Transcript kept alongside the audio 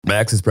My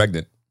ex is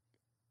pregnant.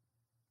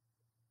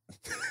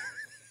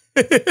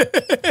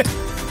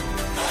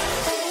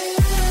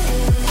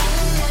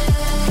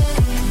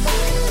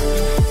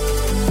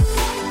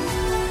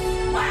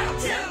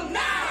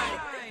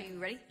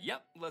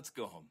 Yep, let's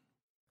go home.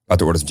 About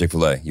to order some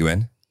Chick-fil-A. You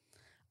in?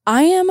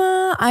 I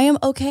am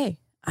okay.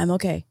 I'm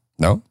okay.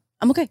 No?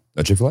 I'm okay.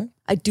 No Chick-fil-A?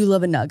 I do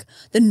love a nug.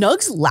 The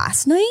nugs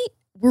last night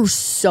were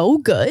so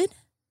good.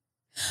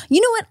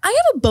 You know what? I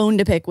have a bone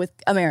to pick with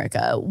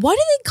America. Why do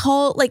they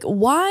call,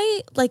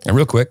 And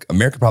real quick,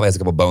 America probably has a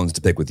couple bones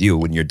to pick with you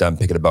when you're done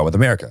picking a bone with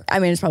America. I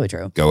mean, it's probably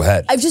true. Go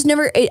ahead. I've just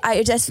never,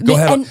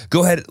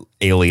 Go ahead,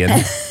 alien.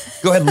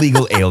 Go ahead,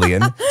 legal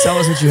alien. Tell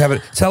us what you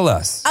have. Tell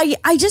us.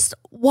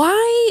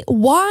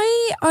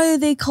 Why are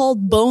they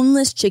called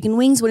boneless chicken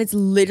wings when it's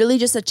literally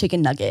just a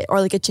chicken nugget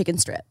or like a chicken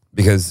strip?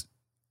 Because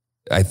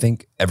I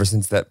think ever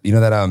since that,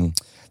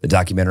 the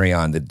documentary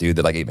on the dude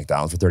that ate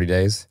McDonald's for 30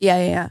 days.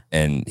 Yeah.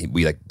 And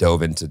we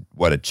dove into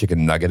what a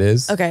chicken nugget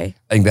is. Okay.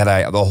 I think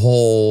that the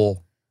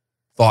whole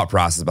thought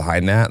process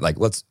behind that,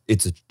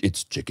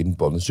 it's chicken,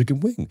 boneless chicken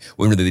wing.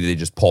 When really they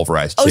just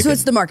pulverized chicken. Oh, so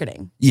it's the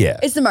marketing.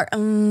 Yeah. It's the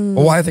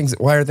Well, why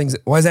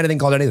is anything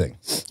called anything?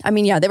 I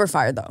mean, yeah, they were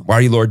fired though. Why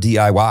are you Lord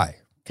DIY?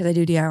 Because I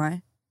do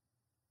DIY.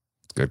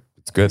 It's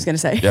good. I was going to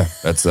say. Yeah.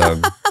 That's,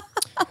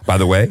 by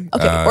the way.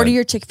 Okay. Order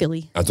your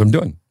Chick-fil-A. That's what I'm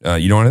doing.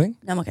 You know anything?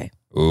 I'm okay.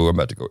 Oh, I'm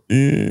about to go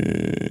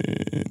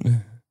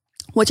in.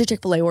 What's your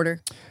Chick-fil-A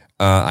order?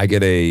 I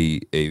get a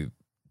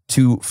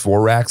 2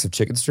 4-racks of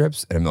chicken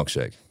strips and a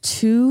milkshake.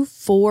 2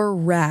 4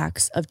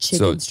 racks of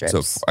chicken strips.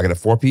 So I got a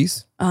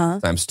 4-piece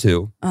times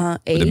 2 8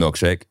 with a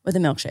milkshake with a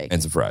milkshake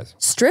and some fries.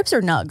 Strips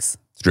or nugs?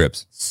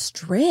 Strips.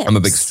 Strips. I'm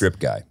a big strip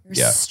guy.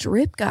 You're a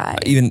strip guy.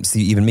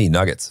 Even me,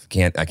 nuggets. I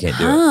can't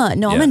do it.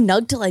 No, I'm a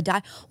nug till I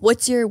die.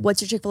 What's your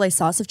Chick-fil-A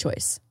sauce of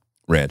choice?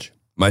 Ranch.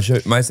 My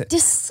choice of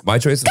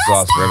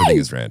sauce for everything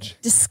is ranch.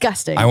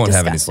 Disgusting. I won't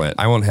have any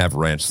I won't have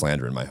ranch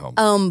slander in my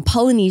home.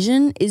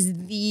 Polynesian is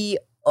the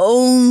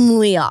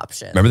only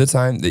option. Remember the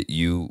time that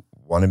you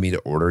wanted me to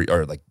order,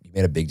 or you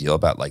made a big deal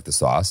about the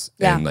sauce,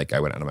 and I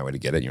went out of my way to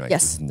get it. And you're like,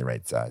 yes. This isn't the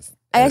right size.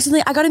 I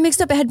got it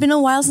mixed up. It had been a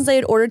while since I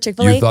had ordered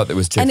Chick-fil-A. You thought it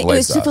was Chick-fil-A sauce. And it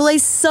was Chick-fil-A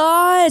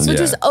sauce, which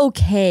was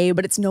okay,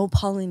 but it's no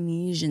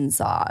Polynesian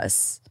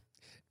sauce.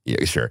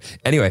 Yeah, sure.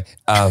 Anyway,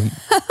 good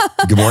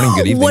morning,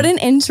 good evening. What an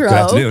intro. Good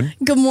afternoon.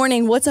 Good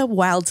morning. What's up,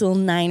 Wild Till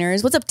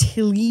Niners? What's up,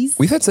 Tillies?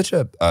 We've had such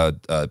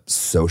a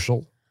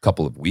social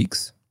couple of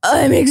weeks.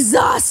 I'm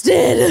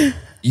exhausted.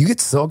 You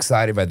get so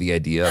excited by the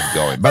idea of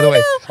going. By the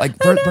way,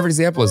 perfect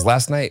example is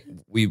last night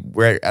we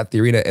were at the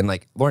arena and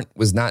Lauren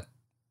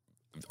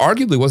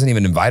arguably wasn't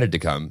even invited to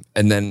come,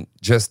 and then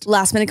just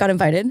last minute got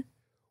invited.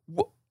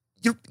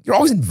 You're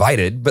always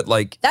invited, but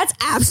that's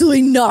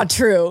absolutely not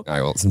true. All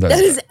right, well, sometimes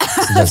that is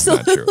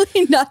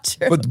absolutely not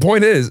true. But the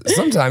point is,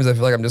 sometimes I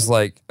feel like I'm just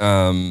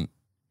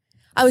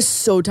I was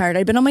so tired.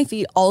 I'd been on my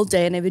feet all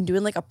day and I've been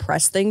doing a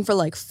press thing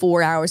for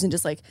 4 hours and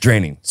just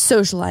draining,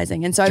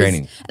 socializing. And so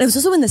I was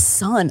also in the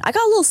sun. I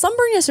got a little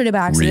sunburn yesterday by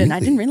accident. Really? I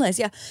didn't realize.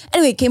 Yeah.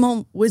 Anyway, came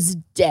home, was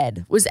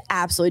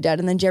absolutely dead.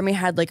 And then Jeremy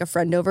had a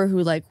friend over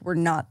who that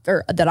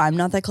I'm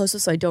not that close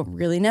with. So I don't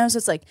really know. So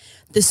it's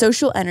the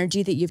social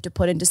energy that you have to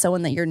put into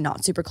someone that you're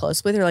not super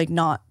close with or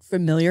not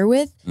familiar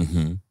with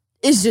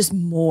is just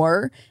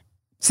more.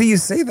 See, you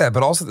say that,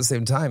 but also at the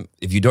same time,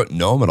 if you don't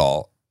know him at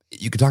all,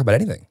 you could talk about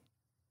anything.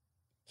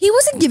 He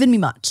wasn't giving me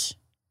much.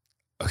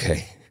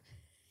 Okay.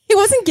 He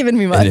wasn't giving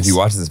me much. And if he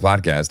watches this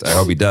podcast, I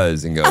hope he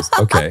does and goes,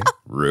 okay,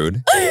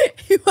 rude.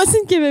 He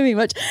wasn't giving me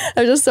much.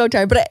 I was just so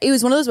tired. But it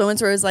was one of those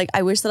moments where I was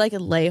I wish that I could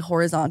lay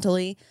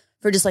horizontally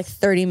for just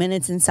 30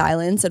 minutes in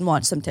silence and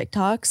watch some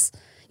TikToks.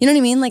 You know what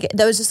I mean?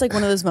 That was just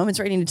one of those moments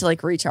where I needed to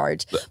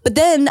recharge. But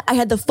then I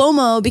had the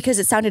FOMO because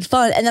it sounded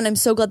fun. And then I'm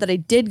so glad that I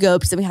did go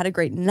because then we had a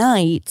great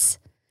night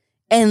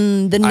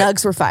and the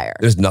nugs were fire.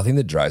 There's nothing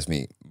that drives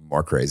me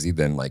more crazy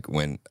than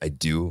when I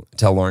do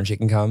tell Lauren she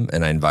can come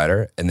and I invite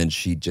her and then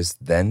she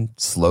just then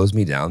slows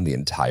me down the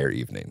entire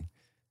evening.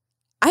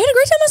 I had a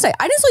great time last night.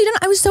 I didn't slow you down.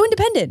 I was so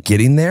independent.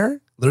 Getting there,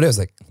 literally I was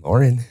like,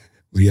 Lauren,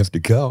 we have to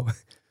go.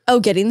 Oh,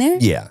 getting there?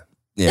 Yeah.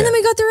 And then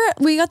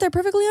we got there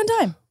perfectly on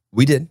time.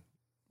 We did.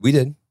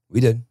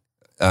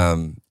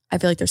 I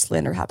feel like there's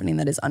slander happening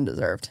that is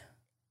undeserved.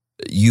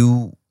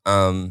 You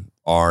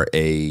are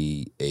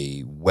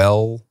a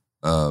well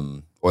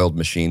oiled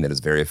machine that is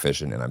very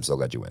efficient, and I'm so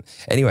glad you win.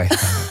 Anyway.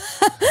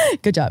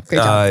 Good job. Great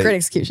job. Great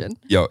execution.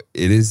 Yo,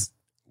 it is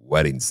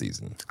wedding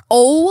season.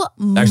 Oh,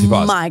 actually,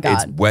 pause. My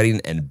God. It's wedding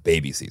and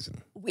baby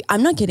season.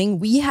 I'm not kidding.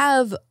 We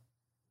have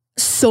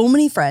so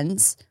many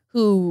friends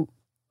who,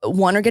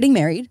 one, are getting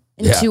married,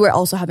 and two, are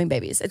also having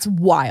babies. It's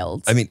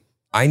wild. I mean,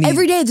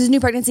 every day there's a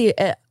new pregnancy.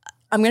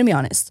 I'm going to be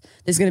honest.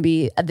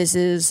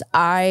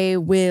 I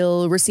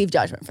will receive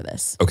judgment for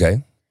this.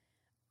 Okay.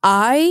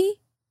 I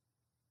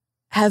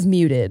have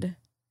muted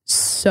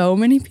so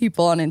many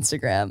people on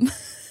Instagram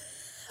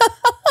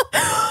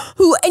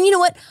who, and you know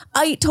what?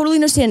 I totally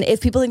understand if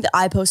people think that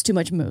I post too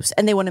much moose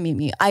and they want to mute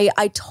me.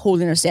 I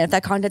totally understand. If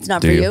that content's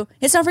not for you,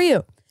 it's not for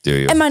you. Do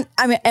you? Am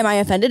I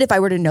offended if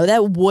I were to know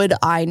that? Would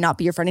I not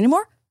be your friend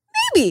anymore?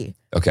 Maybe.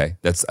 Okay,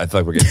 I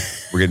feel like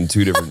we're getting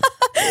two different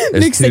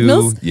there's Mixed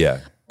signals?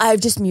 Yeah. I've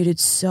just muted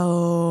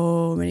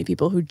so many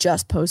people who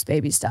just post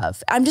baby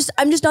stuff. I'm just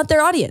not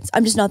their audience.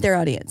 I'm just not their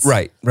audience.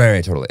 Right,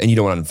 totally. And you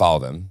don't want to unfollow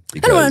them. I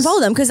don't want to unfollow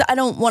them because I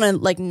don't want to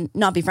like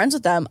not be friends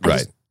with them. I Right.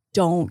 just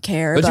don't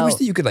care But you about. wish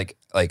that you could like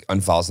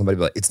unfollow somebody,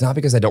 but like, it's not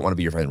because I don't want to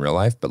be your friend in real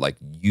life, but like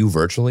you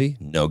virtually,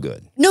 no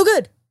good. No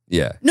good.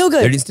 Yeah. No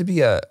good. There needs to be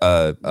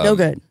No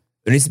good.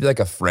 There needs to be like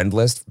a friend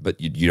list, but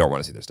you don't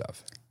want to see their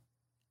stuff.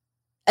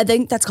 I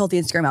think that's called the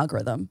Instagram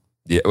algorithm.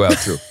 Yeah, well,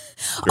 true.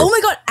 Oh my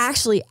God.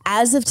 Actually,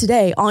 as of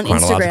today on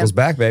Chronological's Instagram,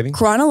 back, baby.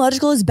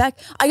 Chronological is back.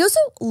 I also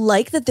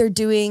like that they're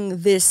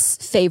doing this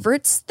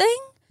favorites thing.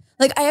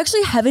 Like I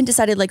actually haven't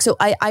decided. Like, so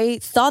I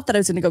thought that I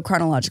was going to go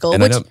chronological.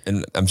 And which, I know,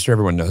 and I'm sure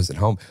everyone knows at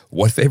home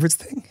what favorites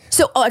thing.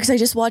 So, because I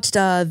just watched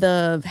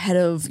the head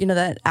of,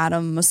 that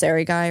Adam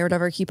Mosseri guy or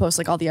whatever. He posts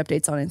like all the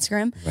updates on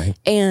Instagram. Right.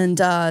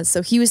 And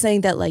so he was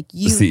saying that like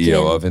you The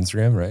CEO can- of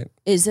Instagram, right?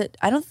 Is it?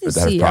 I don't think Or the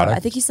the head of CEO. product, I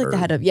think he's like or- the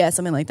head of,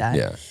 something like that.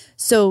 Yeah.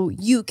 So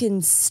you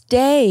can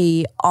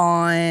stay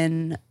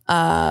on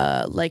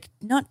like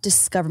not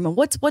discoverment.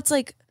 What's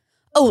like,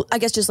 oh, I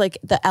guess just like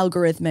the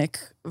algorithmic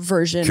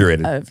version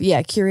Curated. of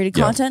curated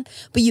Yeah. content.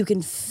 But you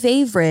can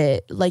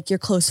favorite like your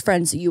close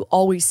friends so you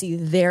always see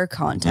their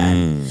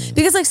content.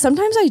 Because like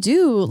sometimes I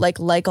do like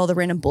all the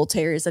random bull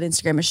terriers that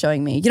Instagram is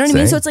showing me. You know what I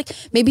mean? Same. So it's like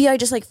maybe I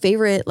just like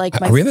favorite like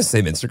my Are we on the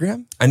same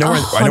Instagram? I know we're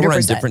on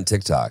 100%. different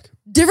TikTok.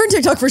 different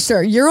TikTok for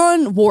sure. You're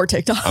on war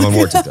TikTok. I'm on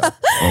more TikTok.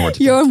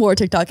 You're on war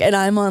TikTok and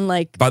I'm on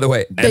like By the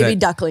way, baby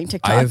duckling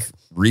TikTok. I have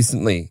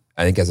recently,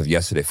 I think as of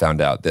yesterday, found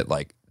out that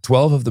like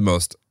 12 of the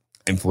most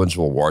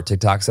influential war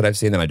TikToks that I've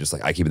seen, and I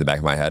keep in the back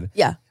of my head.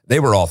 Yeah.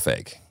 They were all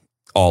fake.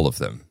 All of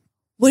them.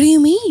 What do you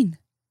mean?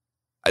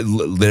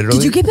 Literally.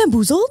 Did you get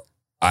bamboozled?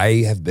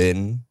 I have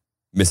been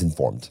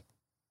misinformed.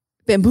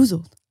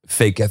 Bamboozled.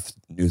 Faketh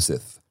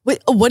newsith.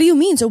 Wait, what do you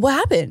mean? So what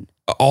happened?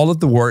 All of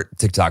the war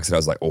TikToks that I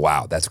was like, oh,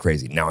 wow, that's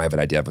crazy. Now I have an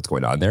idea of what's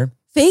going on there.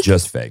 Fake?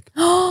 Just fake.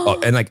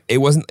 And like, it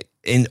wasn't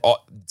in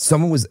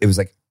it was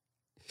like,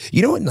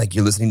 you know, when like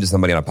you're listening to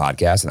somebody on a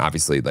podcast and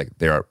obviously like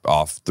they're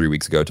off 3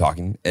 weeks ago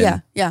talking.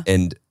 And, Yeah.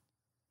 And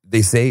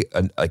they say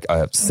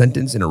a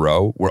sentence in a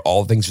row where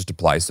all things just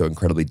apply so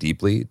incredibly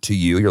deeply to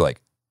you. You're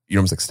like, you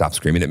almost like stop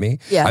screaming at me.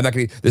 Yeah. I'm not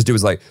gonna. This dude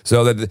was like,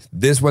 so that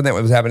this one that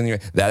was happening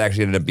that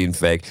actually ended up being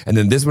fake, and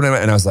then this one,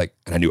 and I was like,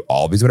 and I knew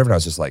all these whatever. And I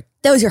was just like,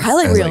 That was your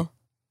highlight I was reel.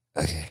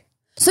 like, okay,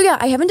 So yeah,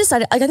 I haven't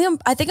decided. Like I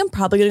think I'm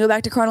probably gonna go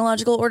back to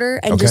chronological order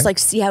and Okay. just like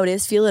see how it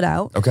is, feel it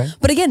out. okay,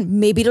 But again,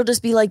 maybe it'll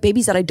just be like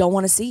babies that I don't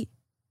want to see.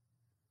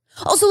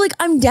 Also, like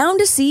I'm down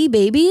to see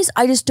babies.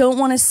 I just don't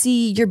want to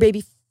see your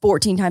baby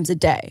 14 times a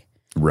day.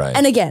 right.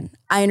 And again,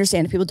 I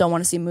understand if people don't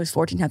want to see moose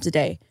 14 times a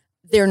day.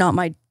 They're not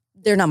my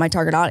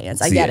target audience.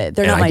 I See, get it.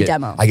 They're and not I my get-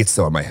 demo. I get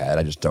so in my head.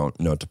 I just don't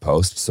know what to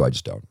post, so I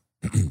just don't.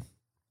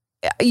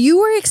 You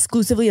were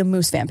exclusively a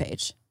moose fan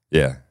page.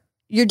 Yeah.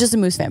 You're just a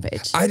moose fan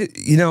page.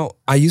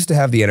 I used to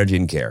have the energy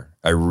and care.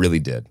 I really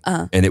did.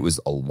 Uh-huh. And it was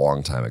a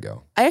long time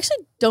ago. I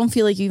actually don't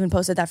feel like you even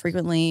posted that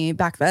frequently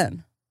back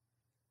then.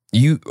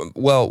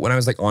 When I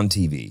was like on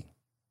TV,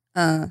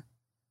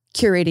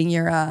 Curating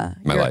your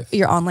My life.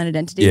 your online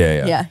identity.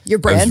 Yeah. Your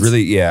I brand. was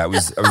really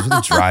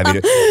driving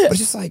it. But it's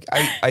just like,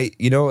 I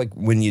like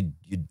when you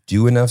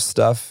do enough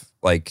stuff,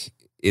 like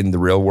in the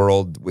real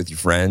world with your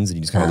friends and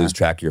you just kind of Uh-huh. lose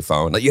track of your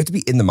phone, like you have to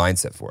be in the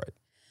mindset for it.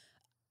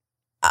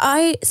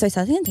 I saw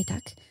something on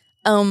TikTok.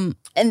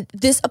 And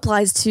this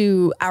applies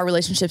to our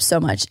relationship so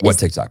much. What Is-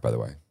 TikTok, by the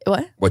way?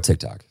 What? What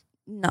TikTok?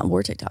 Not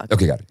war TikTok.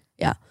 Okay, got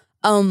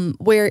it.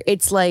 Where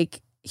it's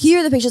like, here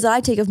are the pictures that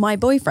I take of my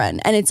boyfriend.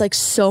 And it's like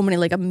so many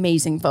like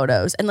amazing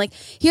photos. And like,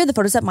 here are the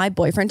photos that my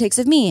boyfriend takes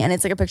of me. And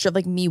it's like a picture of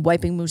like me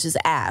wiping Moose's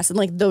ass. And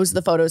like, those are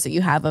the photos that you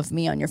have of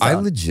me on your phone. I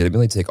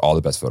legitimately take all the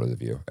best photos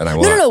of you, and I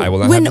will. No. I will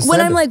not when have to when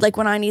send I'm it. like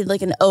when I need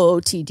like an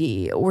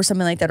OOTD or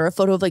something like that, or a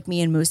photo of like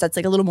me and Moose, that's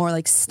like a little more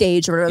like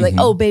staged or whatever. Like,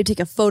 oh babe, take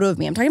a photo of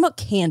me. I'm talking about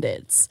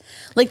candids.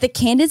 Like the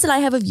candids that I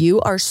have of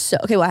you are so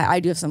okay. Well, I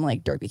do have some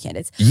like derpy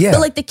candids. Yeah. But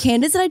like the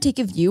candids that I take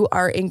of you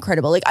are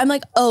incredible. Like I'm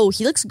like, oh,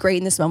 he looks great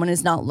in this moment and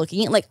is not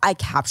looking it. Like I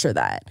capture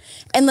that.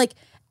 And like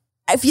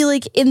I feel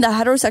like in the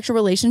heterosexual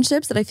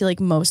relationships that I feel like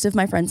most of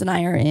my friends and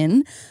I are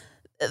in,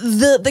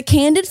 the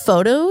candid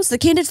photos, the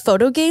candid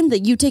photo game that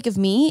you take of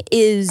me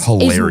is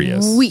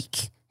Hilarious. Is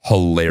weak.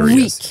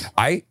 Hilarious. Weak.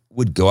 I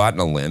would go out on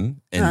a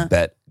limb and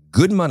bet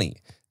good money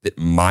that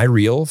my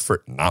reel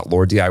for Not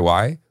Lord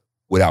DIY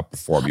would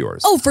outperform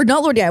yours. Oh, for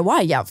Not Lord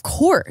DIY, yeah, of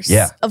course.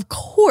 Yeah. Of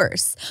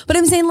course. But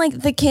I'm saying like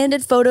the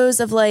candid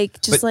photos of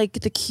like just But like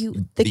the cute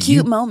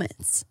you-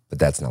 moments. But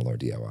that's Not Lord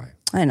DIY.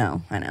 I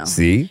know.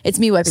 See? It's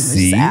me wiping See?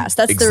 Moose's ass.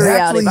 That's the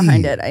Exactly. reality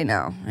behind it. I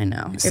know.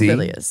 See? It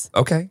really is.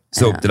 Okay.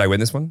 So know. did I win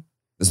this one?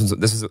 This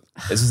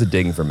is a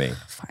ding for me.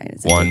 Fine.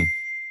 It's One,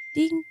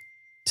 ding.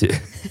 two.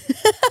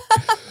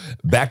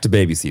 Back to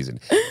baby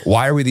season.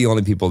 Why are we the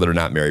only people that are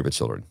not married with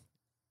children?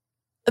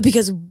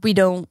 Because we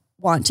don't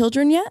want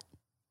children yet.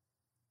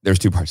 There's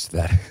two parts to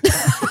that.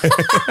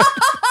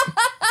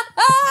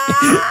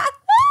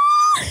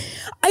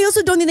 I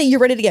also don't think that you're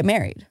ready to get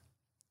married.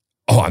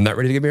 Oh, I'm not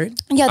ready to get married?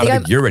 Yeah, I don't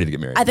think you're ready to get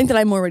married. I think that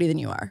I'm more ready than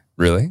you are.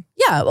 Really?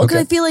 Yeah, well, because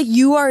Okay. I feel like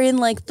you are in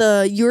like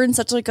you're in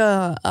such like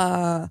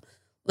a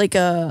This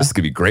is going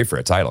to be great for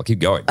a title. Keep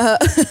going.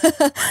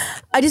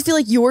 I just feel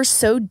like you're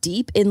so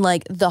deep in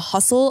like the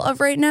hustle of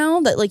right now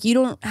that like you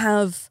don't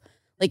have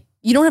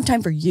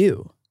time for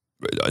you.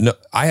 No,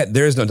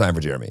 there is no time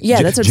for Jeremy.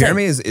 Yeah, that's what I'm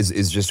Jeremy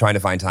is just trying to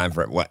find time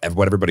for what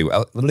everybody.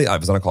 Literally, I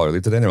was on a call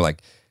earlier today, and they're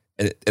like,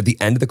 at the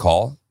end of the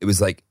call, it was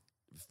like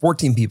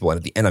 14 people, and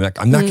at the end,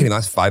 I'm not kidding. The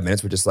last 5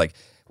 minutes were just like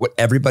what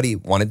everybody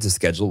wanted to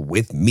schedule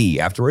with me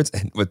afterwards.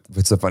 And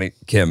what's so funny,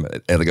 Kim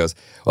Ella goes,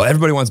 "Well,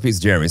 everybody wants a piece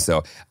of Jeremy,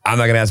 so I'm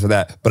not going to ask for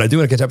that, but I do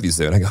want to catch up with you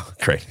soon." I go,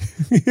 "Great."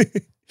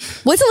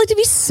 What's it like to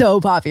be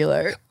so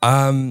popular?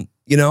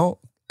 You know,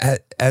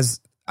 as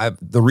I've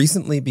the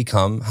recently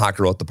become hot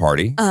girl at the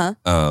party.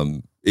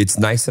 It's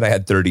nice that I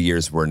had 30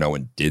 years where no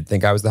one did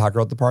think I was the hot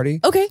girl at the party.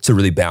 Okay. To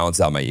really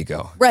balance out my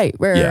ego. Right.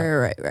 Yeah.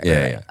 Right.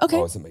 Yeah. Okay.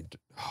 Oh, I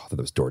thought that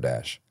was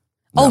DoorDash.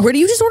 Oh, No. really?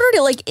 You just ordered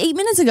it like 8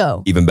 minutes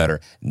ago. Even better.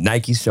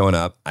 Nike's showing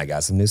up. I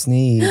got some new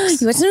sneaks.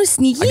 You got some new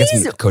sneakies? I got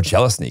some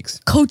Coachella sneaks.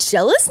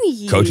 Coachella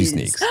sneakies. Coachy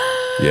sneaks.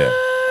 Yeah.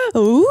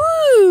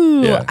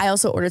 Ooh. Yeah. I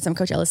also ordered some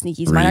Coachella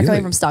sneakies. Mine are Really?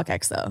 coming from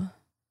StockX though.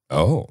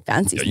 Oh.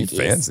 Fancy Yeah, you sneakies.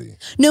 fancy.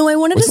 No, I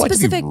wanted What's a it like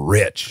specific. to be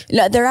rich?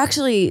 No, they're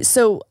actually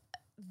so.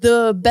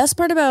 The best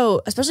part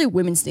about especially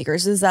women's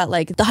sneakers is that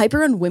like the hype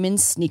around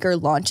women's sneaker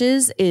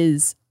launches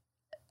is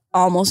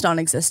almost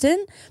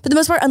non-existent for the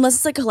most part, unless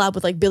it's like collab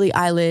with like Billie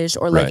Eilish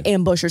or like Right.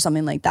 Ambush or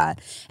something like that.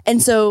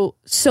 And so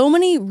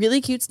many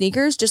really cute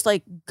sneakers just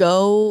like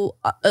go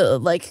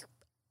like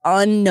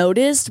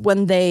unnoticed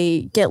when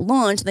they get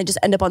launched and they just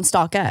end up on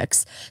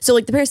StockX. So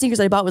like the pair of sneakers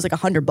that I bought was like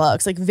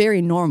 $100, like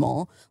very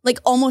normal, like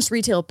almost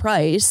retail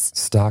price.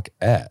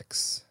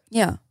 StockX.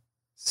 Yeah.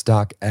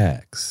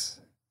 StockX.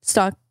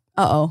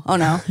 Oh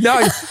no. No,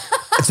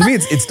 to me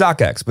it's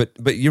StockX,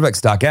 but you're like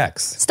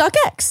StockX.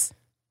 StockX.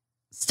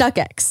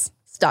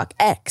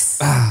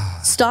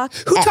 Stock.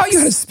 Who taught you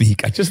how to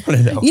speak? I just want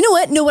to know. You know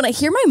what? No, when I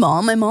hear my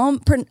mom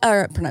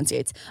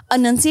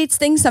enunciates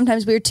things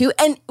sometimes weird too.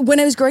 And when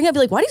I was growing up, I'd be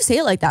like, why do you say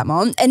it like that,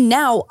 Mom? And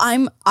now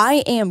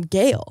I am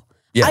Gail.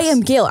 Yes. I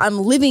am Gail. I'm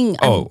living.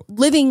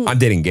 I'm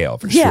dating Gail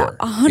for Yeah, sure.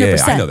 100%.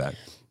 Yeah, I know that.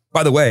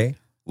 By the way,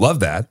 love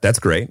that. That's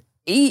great.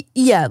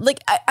 Yeah, like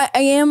I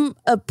am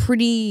a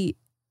pretty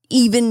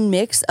even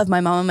mix of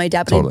my mom and my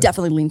dad, but Totally. I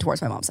definitely lean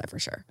towards my mom's side for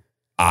sure.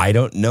 I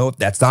don't know if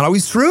that's not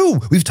always true.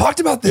 We've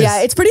talked about this.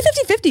 Yeah, it's pretty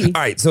 50-50.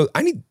 All right, so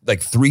I need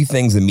like 3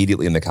 things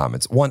immediately in the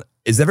comments. One,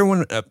 is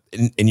everyone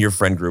in your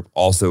friend group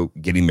also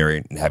getting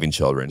married and having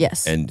children?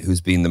 Yes. And who's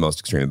being the most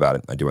extreme about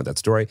it? I do want that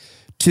story.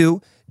 2,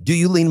 do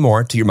you lean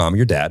more to your mom or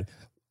your dad,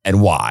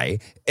 and why?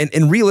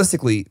 And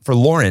realistically, for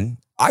Lauren,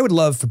 I would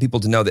love for people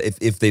to know that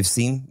if they've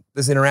seen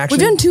this interaction.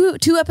 We've done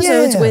two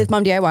episodes Yeah. with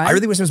Mom DIY. I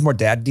really wish there was more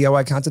dad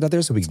DIY content out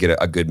there so we could get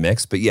a good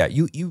mix. But yeah,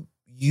 you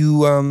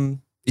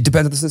it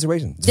depends on the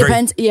situation. It's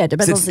depends on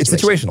the it's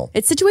situation. situational.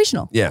 It's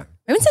situational. Yeah,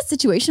 I haven't said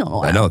situational in a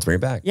while. I know. Let's bring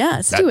it back. Yeah,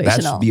 That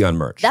situational. should be on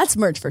merch. That's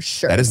merch for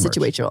sure. That is merch.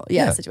 situational.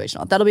 Yeah, Yeah.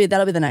 situational. That'll be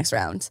the next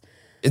round.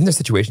 Isn't there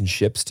situation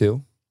ships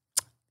too?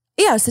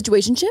 Yeah,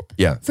 situationship.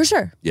 Yeah. For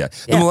sure. Yeah.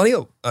 The Yeah.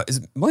 millennial,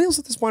 is millennials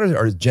at this point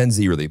or is Gen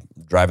Z really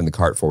driving the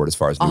cart forward as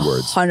far as new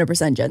words?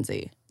 100% Gen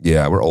Z.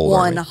 Yeah, we're old.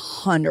 aren't we?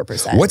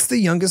 100%. What's the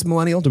youngest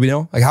millennial? Do we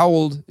know? Like how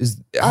old is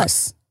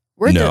us?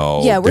 We're at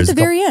No, we're at there's the a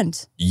couple- very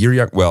end. You're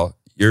young. Well,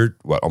 you're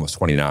what, almost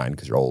 29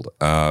 because you're old.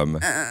 So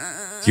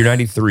you're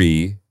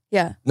 93.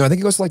 Yeah. No, I think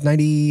it goes to like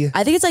 90.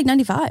 I think it's like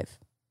 95.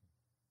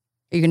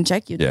 Are you going to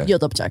check? Yeah. You'll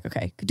double check.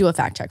 Okay. Do a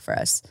fact check for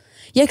us.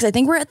 Yeah, because I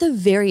think we're at the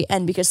very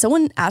end because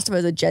someone asked if I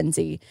was a Gen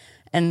Z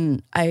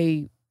and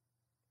I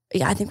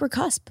think we're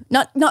cusp.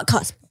 Not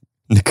cusp.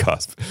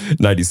 Cusp.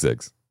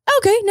 96.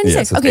 Okay, 96.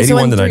 Yeah, so it's okay,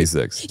 81 to in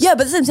 96. Yeah, but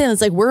that's what I'm saying.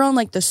 It's like we're on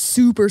like the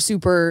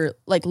super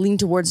like lean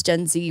towards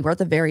Gen Z. We're at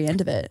the very end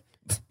of it.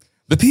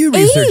 The Pew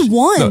Research.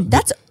 81. No,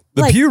 That's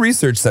the like Pew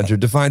Research Center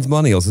defines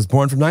millennials as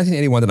born from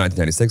 1981 to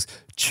 1996,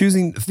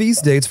 choosing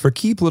feast dates for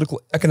key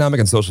political, economic,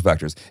 and social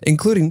factors,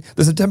 including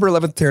the September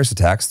 11th terrorist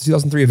attacks, the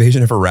 2003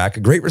 invasion of Iraq, a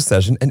Great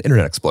Recession, and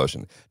internet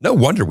explosion. No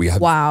wonder we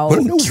have wow,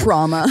 no-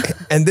 trauma.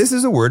 And this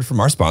is a word from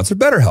our sponsor,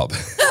 BetterHelp.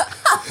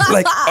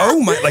 Like,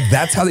 oh my, like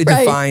that's how they Right.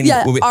 define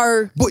Yeah, what we-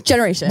 our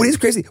generation. What is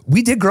crazy?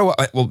 We did grow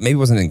up. Well, maybe it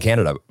wasn't in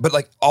Canada, but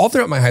like all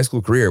throughout my high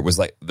school career was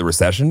like the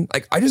recession.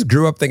 Like I just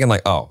grew up thinking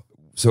like, oh,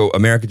 so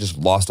America just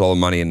lost all the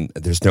money and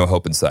there's no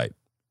hope in sight.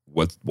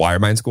 Why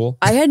am I in school?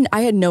 I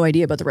had no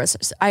idea about the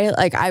recession.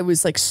 I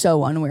was like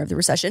so unaware of the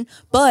recession,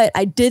 but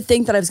I did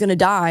think that I was going to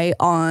die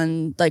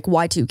on like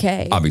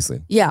Y2K.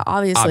 Obviously. Yeah,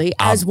 obviously,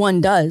 as one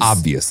does.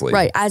 Obviously.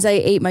 Right. As I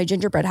ate my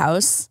gingerbread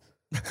house.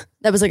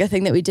 That was like a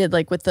thing that we did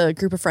like with the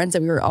group of friends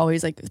that we were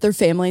always like their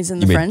families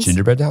and You the made friends.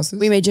 gingerbread houses?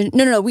 We made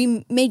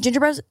we made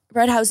gingerbread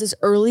houses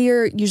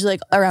earlier, usually like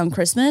around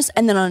Christmas,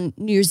 and then on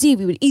New Year's Eve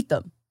we would eat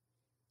them.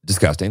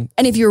 Disgusting.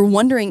 And if you're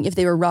wondering if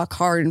they were rock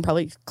hard and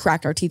probably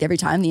cracked our teeth every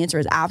time, the answer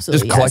is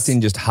absolutely Just collecting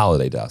just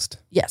holiday dust.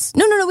 yes.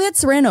 No, we had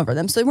saran over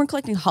them, so they weren't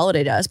collecting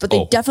holiday dust, but they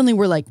Oh. definitely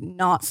were like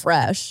not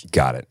fresh.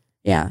 Got it.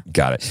 Yeah.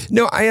 Got it.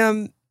 No, I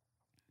am.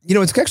 You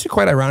know, it's actually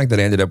quite ironic that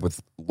I ended up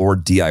with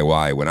Lord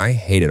DIY when I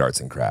hated arts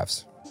and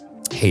crafts.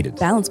 Hated.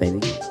 Balance, baby.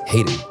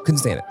 Hated. Couldn't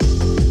stand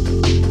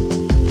it.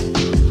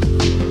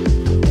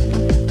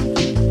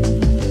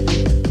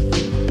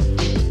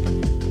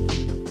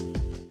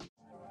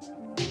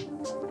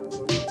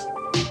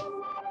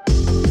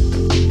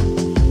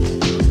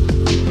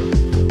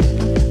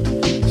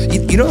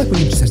 You know, like when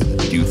you just have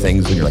to do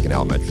things when you're like in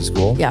elementary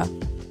school? Yeah.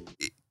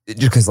 Just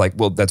because, like,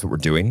 well, that's what we're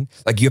doing.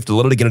 Like, you have to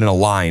literally get in a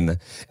line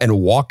and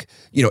walk,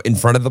 you know, in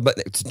front of the.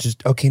 It's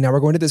just okay. Now we're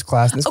going to this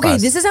class. And this Okay,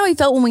 class. this is how I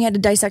felt when we had to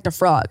dissect a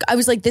frog. I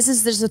was like, this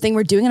is a thing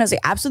we're doing, and I was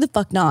like, absolutely the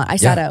fuck not. I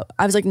sat out.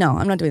 I was like, no,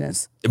 I'm not doing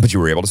this. But you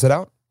were able to sit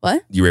out.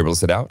 What? You were able to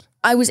sit out.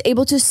 I was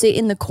able to sit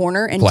in the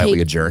corner and Politely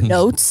take adjourn.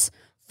 notes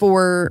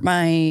for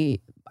my.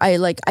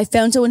 I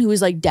found someone who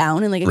was like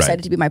down and like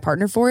excited to be my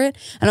partner for it,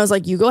 and I was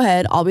like, you go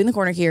ahead, I'll be in the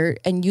corner here,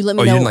 and you let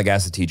me Oh, know. you didn't like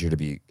ask the teacher to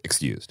be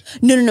excused.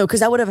 No,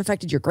 because that would have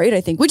affected your grade,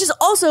 I think, which is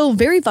also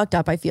very fucked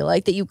up. I feel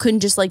like that you couldn't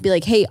just like be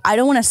like, hey, I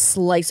don't want to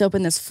slice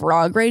open this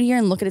frog right here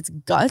and look at its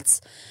guts.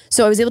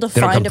 So I was able to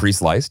They don't find come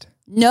pre-sliced.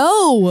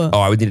 no. Oh,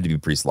 I would need it to be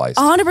pre-sliced.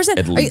 100%.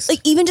 At least. Like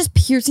even just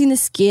piercing the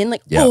skin,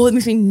 like Yeah. oh, it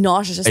makes me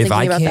nauseous just If thinking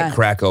I about can't that.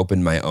 crack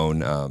open my own,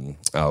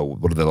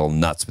 what are the little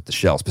nuts with the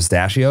shells?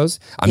 Pistachios.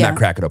 I'm Yeah. not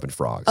cracking open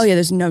frogs. Oh yeah,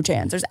 there's no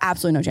chance. There's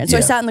absolutely no chance. So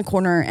I Yeah. sat in the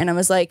corner and I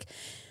was like,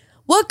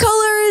 what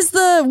color is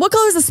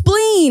the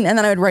spleen? And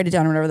then I would write it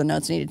down whatever the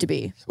notes needed to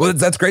be. Well,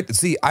 that's great to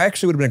see. I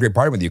actually would have been a great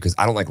partner with you because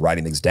I don't like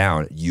writing things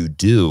down. You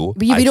do.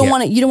 But you don't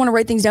want to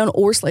write things down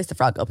or slice the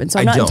frog open. So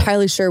I'm I not don't.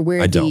 entirely sure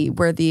where I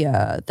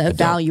the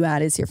value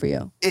add is here for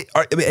you.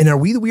 And are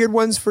we the weird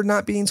ones for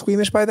not being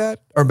squeamish by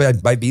that, or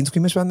by being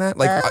squeamish on that?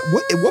 Like, at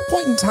what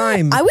point in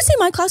time? I would say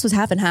my class was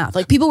half and half.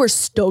 Like people were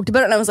stoked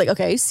about it, and I was like,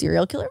 okay,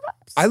 serial killer vibes.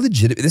 I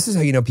legitimately, this is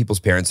how you know people's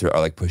parents are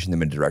like pushing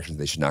them in directions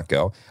they should not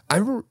go. I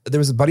remember there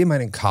was a buddy of mine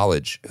in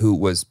college who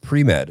was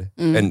pre-med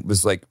and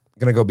was like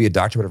going to go be a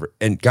doctor, whatever,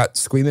 and got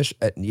squeamish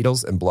at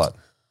needles and blood.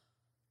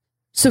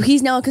 So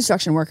he's now a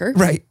construction worker.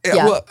 Right.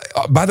 Yeah. Well,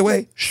 by the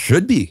way,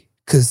 should be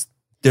because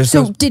there's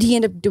So did he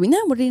end up doing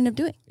that? What did he end up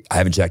doing? I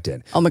haven't checked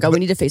in. Oh my God, we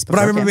need to Facebook. But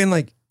I remember being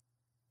like,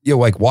 yo,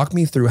 like walk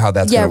me through how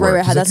that's Yeah, going to work.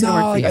 right, how He's that's like,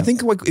 gonna "No, work for like, you." I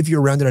think like if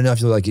you're around it enough,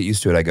 you'll like get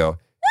used to it. I go,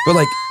 but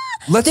like,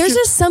 let's There's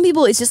just some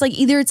people, it's just like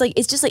either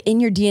it's just like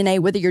in your DNA,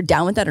 whether you're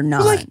down with that or not.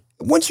 But like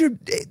once you're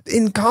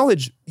in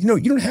college, you know,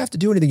 you don't have to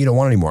do anything you don't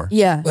want anymore.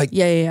 Yeah. Like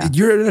Yeah.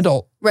 you're an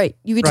adult. Right.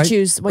 You get right? to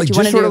choose what like you just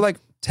want to sort do. of like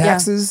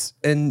taxes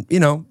and, you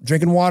know,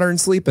 drinking water and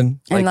sleeping.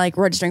 and like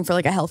registering for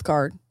like a health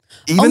card.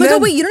 even Oh my then,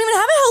 God, wait, you don't even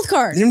have a health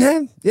card. you didn't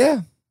have,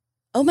 yeah.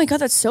 Oh my God,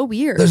 that's so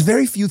weird. There's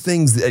very few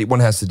things that one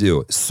has to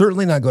do.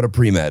 Certainly not go to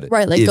pre-med.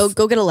 Right. Like if-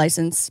 go get a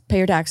license, pay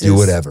your taxes. do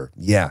whatever.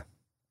 Yeah.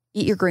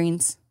 Eat your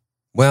greens.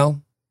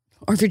 Well,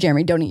 Or if you're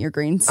Jeremy, don't eat your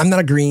greens. I'm not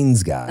a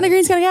greens guy. Not a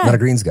greens kind of guy. Not a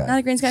greens guy. Not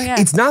a greens kind of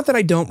guy. It's not that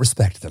I don't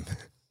respect them.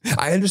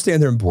 I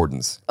understand their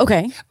importance.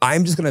 Okay.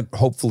 I'm just going to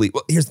hopefully,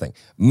 well, here's the thing.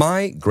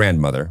 My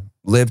grandmother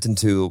lived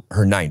into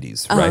her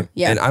 90s, right?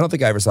 yeah. And I don't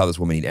think I ever saw this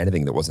woman eat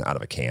anything that wasn't out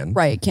of a can.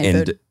 Right, canned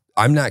And food.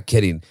 I'm not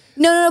kidding.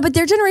 No, but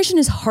their generation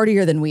is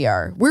hardier than we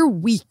are. We're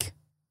weak.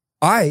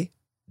 I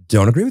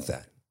don't agree with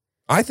that.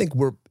 I think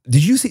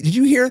did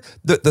you hear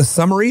the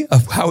summary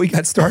of how we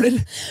got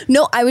started?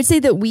 No, I would say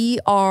that we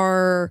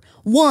are,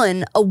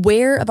 one,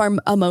 aware of our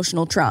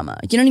emotional trauma.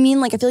 You know what I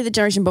mean? Like, I feel like the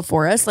generation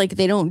before us, like,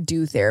 they don't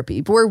do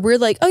therapy. But we're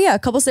like, oh yeah,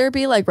 couples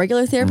therapy, like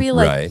regular therapy.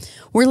 Like,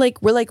 Right. we're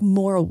like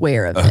more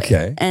aware of it.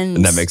 Okay.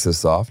 And that makes us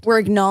soft. we're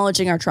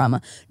acknowledging our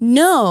trauma.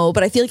 No,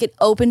 but I feel like it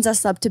opens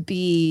us up to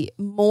be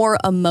more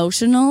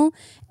emotional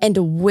and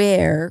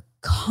aware,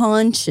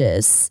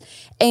 conscious,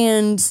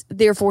 and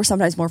therefore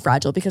sometimes more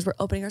fragile because we're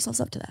opening ourselves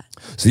up to that.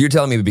 So you're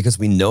telling me because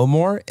we know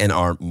more and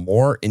are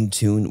more in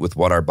tune with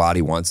what our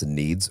body wants and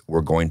needs,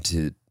 we're going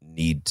to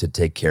need to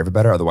take care of it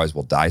better. Otherwise,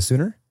 we'll die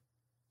sooner.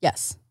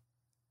 Yes.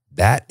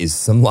 That is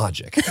some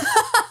logic.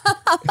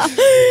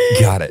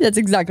 Got it. That's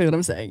exactly what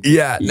I'm saying.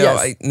 Yeah, no,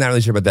 Yes. I'm not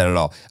really sure about that at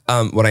all.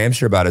 What I am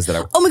sure about is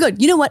that Oh my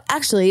God. You know what?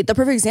 Actually, the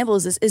perfect example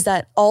is this, is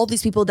that all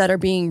these people that are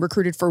being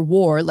recruited for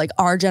war, like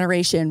our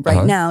generation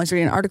right now, I was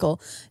reading an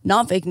article,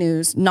 not fake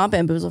news, not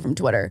bamboozle from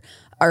Twitter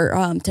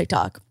or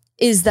TikTok,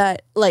 is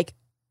that like,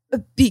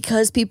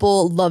 because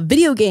people love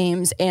video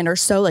games and are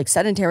so like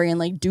sedentary and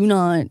like do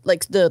not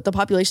like the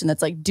population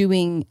that's like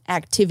doing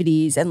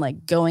activities and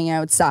like going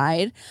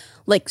outside,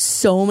 like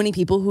so many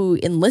people who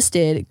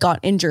enlisted got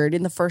injured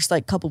in the first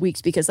like couple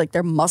weeks because like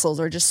their muscles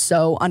are just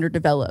so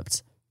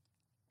underdeveloped.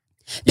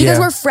 Because Yeah.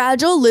 we're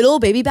fragile little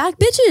baby back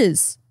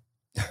bitches.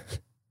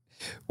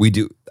 we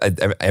do.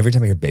 Every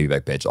time I hear baby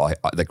back bitch,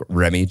 like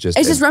Remy just.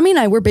 It's just Remy and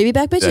I, we're baby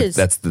back bitches.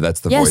 That's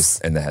the Yes. voice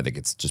in the head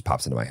that just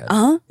pops into my head.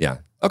 Uh-huh. Yeah.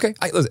 Okay.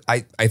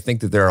 I think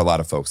that there are a lot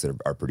of folks that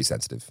are pretty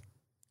sensitive.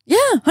 Yeah,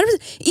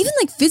 100%. Even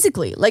like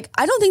physically, like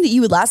I don't think that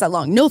you would last that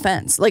long. No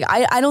offense. Like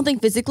I don't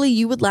think physically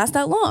you would last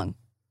that long.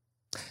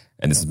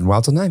 And this has been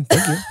Wild Till 9.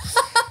 Thank you.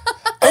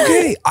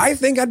 Okay. I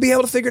think I'd be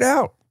able to figure it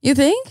out. You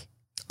think?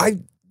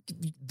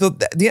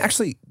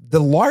 Actually, the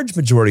large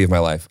majority of my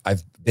life,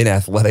 I've been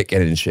athletic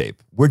and in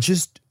shape.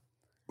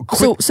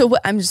 So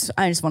what? I just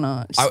want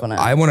to.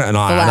 I want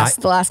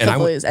to. The last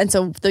couple of years, and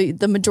so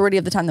the majority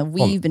of the time that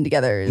we've been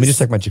together is. Let me just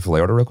check my Chick-fil-A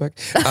order real quick.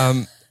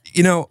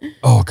 You know,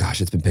 oh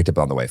gosh, it's been picked up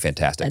on the way.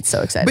 Fantastic. It's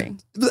so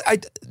exciting.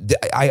 But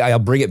I'll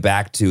bring it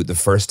back to the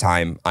first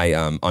time I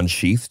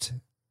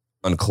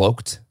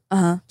uncloaked,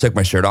 took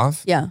my shirt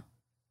off. Yeah.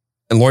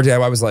 And Laura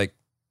DIY was like,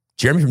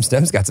 Jeremy from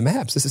STEM's got some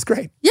abs. This is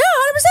great. Yeah,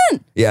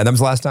 100%. Yeah, and that was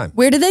the last time.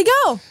 Where did they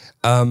go?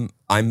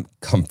 I'm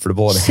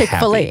comfortable and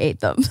Chick-fil-A happy. ate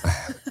them.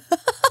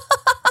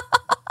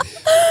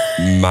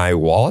 My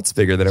wallet's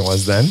bigger than it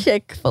was then.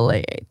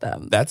 Chick-fil-A ate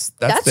them. That's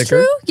thicker.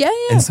 true. Yeah.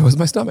 And so is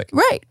my stomach.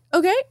 Right.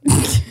 Okay.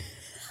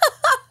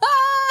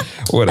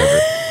 Whatever.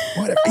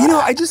 You know,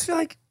 I just feel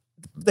like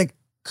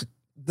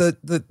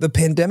the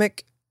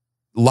pandemic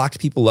locked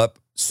people up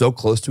so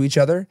close to each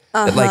other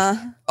that like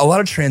a lot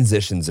of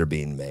transitions are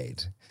being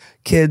made.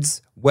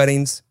 Kids,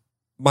 weddings,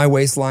 my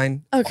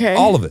waistline, Okay.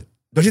 all of it.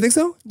 Don't you think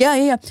so?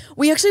 Yeah.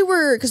 We actually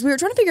were, because we were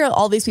trying to figure out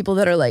all these people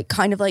that are like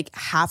kind of like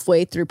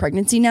halfway through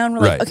pregnancy now. And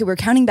we're like, Right. okay, we're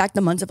counting back the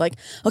months of like,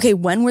 okay,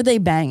 when were they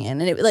banging?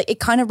 And it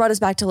kind of brought us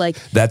back to like,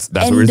 That's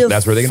end where of they're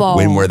thinking. fall.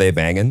 When were they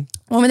banging?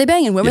 When were they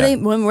banging?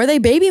 When were they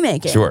baby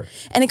making? Sure.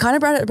 And it kind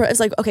of brought it's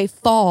like, okay,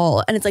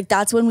 fall. And it's like,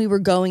 that's when we were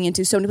going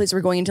into, so many places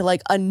were going into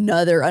like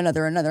another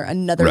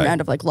Right.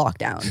 round of like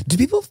lockdown. Do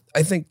people,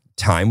 I think,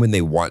 time when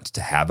they want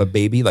to have a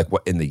baby, like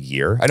what in the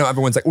year? I know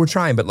everyone's like, we're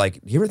trying, but like,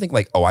 do you ever think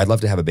like, oh, I'd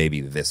love to have a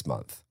baby this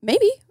month?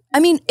 Maybe. I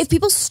mean, if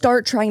people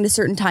start trying at a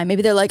certain time,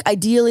 maybe they're like,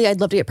 ideally, I'd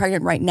love to get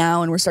pregnant right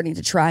now, and we're starting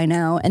to try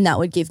now, and that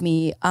would give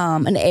me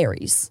an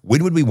Aries.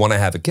 When would we want to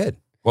have a kid?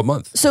 What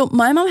month? So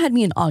my mom had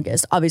me in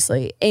August,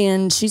 obviously,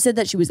 and she said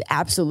that she was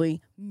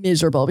absolutely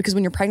miserable because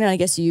when you're pregnant, I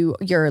guess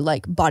your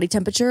like body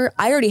temperature.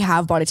 I already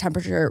have body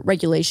temperature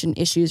regulation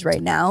issues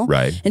right now,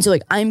 Right. And so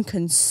like I'm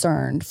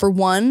concerned for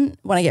one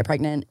when I get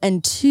pregnant,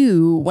 and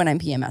two when I'm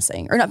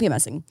PMSing or not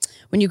PMSing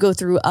when you go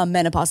through a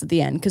menopause at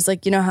the end, because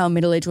like you know how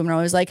middle-aged women are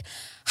always like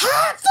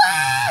hot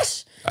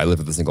flash. I live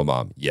with a single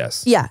mom.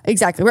 Yes. Yeah,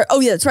 exactly.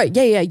 Oh, yeah, that's right.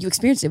 Yeah. You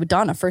experienced it with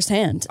Donna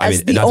firsthand I as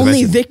mean, the not to only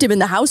mention- victim in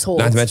the household.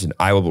 Not to mention,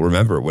 I will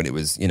remember when it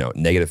was,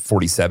 negative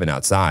 47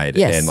 outside.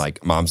 Yes. And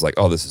like, mom's like,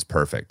 oh, this is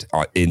perfect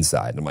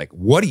inside. And I'm like,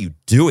 what are you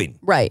doing?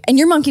 Right. And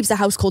your mom keeps the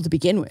house cold to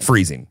begin with.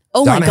 Freezing.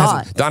 Oh my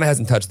God. Donna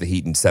hasn't touched the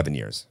heat in 7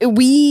 years. Donna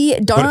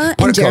Put a and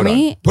coat on.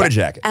 Jeremy Put a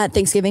jacket. at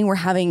Thanksgiving were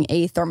having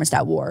a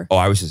thermostat war. Oh,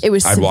 I was just, It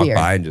was I'd walk severe.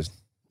 by and just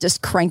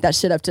Just crank that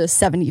shit up to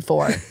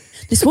 74.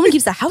 This woman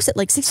keeps the house at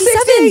like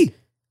 67.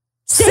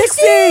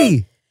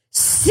 60!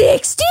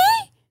 60?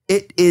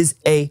 It is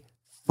a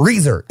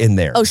freezer in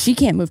there. Oh, she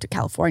can't move to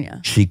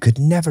California. She could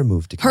never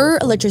move to Her California.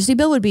 electricity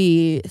bill would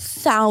be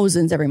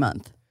thousands every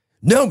month.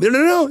 No,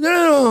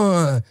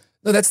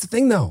 that's the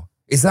thing though.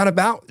 It's not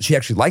about, she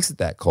actually likes it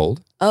that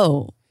cold.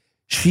 Oh,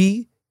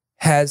 She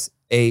has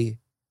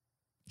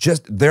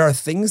there are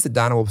things that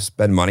Donna will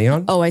spend money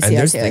on. oh, I see. And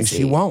there's I see, things I see.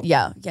 she won't.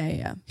 Yeah.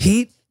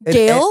 Heat.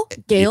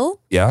 Gail,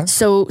 Yeah.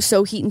 so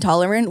heat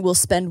intolerant will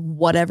spend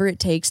whatever it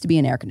takes to be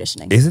in air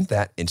conditioning. Isn't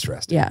that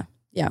interesting?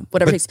 Yeah,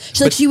 whatever it takes.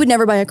 She's like, she would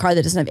never buy a car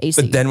that doesn't have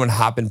AC. But then when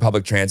hop in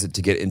public transit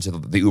to get into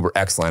the Uber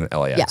X line at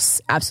LAX.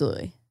 Yes,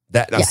 absolutely.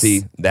 Now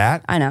see,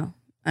 that I know.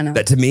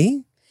 that to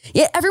me,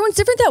 Yeah, everyone's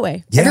different that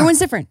way. Yeah. Everyone's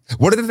different.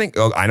 what are the things?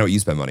 Oh, I know what you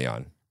spend money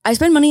on. I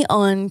spend money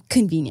on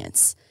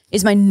convenience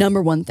is my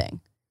number one thing.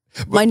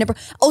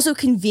 Also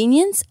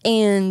convenience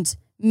and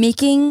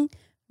making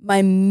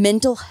my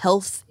mental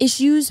health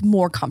issues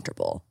more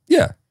comfortable.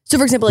 Yeah. So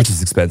for example, like, Which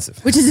is expensive.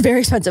 which is very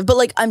expensive, but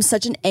like I'm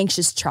such an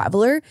anxious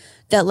traveler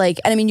that like,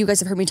 and I mean, you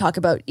guys have heard me talk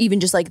about even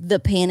just like the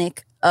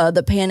panic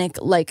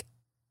like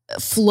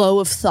flow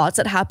of thoughts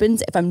that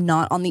happens if I'm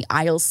not on the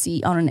aisle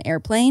seat on an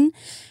airplane.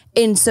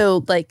 And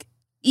so like,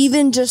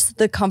 even just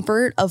the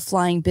comfort of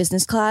flying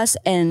business class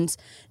and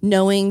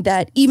knowing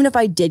that even if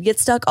I did get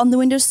stuck on the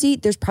window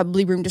seat, there's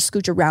probably room to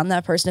scooch around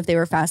that person if they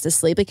were fast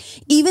asleep. Like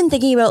even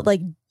thinking about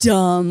like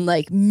dumb,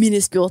 like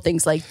minuscule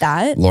things like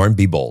that. Lauren,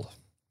 be bold.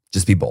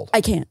 Just be bold.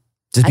 I can't.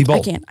 Just be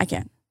bold. I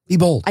can't. Be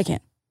bold. I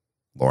can't.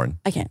 Lauren.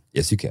 I can't.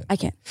 Yes, you can. I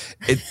can't.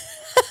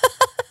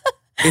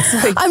 It's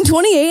like, I'm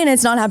 28 and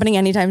it's not happening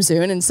anytime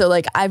soon. And so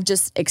like I've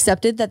just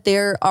accepted that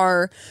there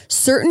are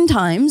certain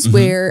times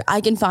where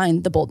I can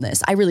find the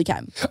boldness. I really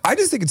can. I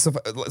just think it's so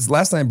fun.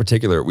 Last night in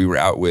particular, we were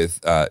out with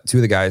two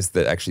of the guys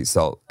that actually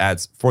sell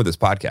ads for this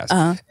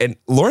podcast. And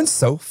Lauren's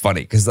so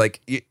funny because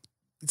like,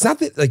 it's not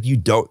that like you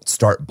don't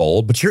start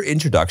bold, but your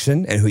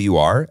introduction and who you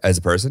are as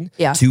a person,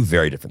 Yeah. two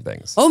very different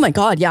things. Oh my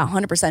God. Yeah.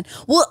 100%.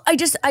 Well, I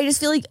just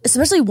feel like,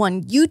 especially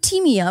one, you tee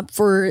me up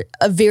for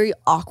a very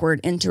awkward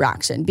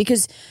interaction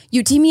because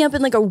you tee me up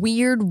in like a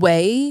weird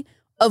way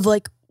of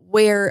like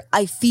where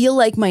I feel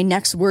like my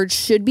next word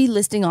should be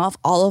listing off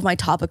all of my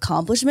top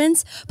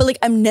accomplishments, but like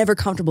I'm never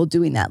comfortable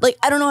doing that. Like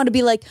I don't know how to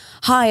be like,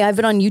 hi, I've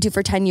been on YouTube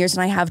for 10 years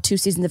and I have 2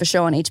 seasons of a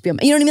show on HBO.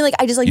 You know what I mean? Like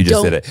I just like You just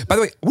don't. did it. By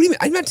the way, what do you mean?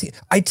 I'm not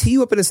I tee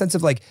you up in a sense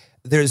of like,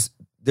 there's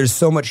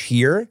so much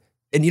here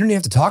and you don't even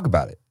have to talk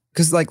about it.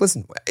 Because like,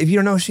 listen, if you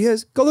don't know who she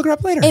is, go look her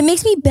up later. It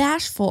makes me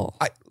bashful.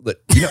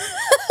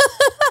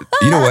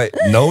 You know what?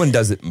 No one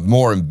does it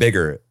more and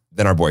bigger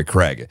than our boy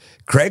Craig.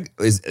 Craig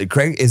is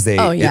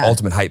an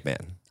ultimate hype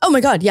man. Oh my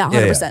God, yeah, 100%.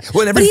 Yeah.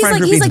 Well, but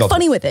he's like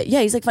funny with it.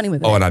 Yeah, he's like funny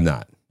with it. Oh, and I'm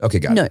not. Okay,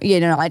 got it.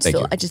 No, I just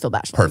Thank feel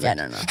bashful. Perfect.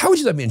 Yeah, no. How would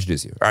you let me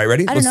introduce you? All right,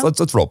 ready?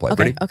 Let's role play.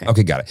 Okay, Ready?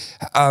 okay. Got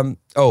it.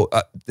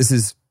 This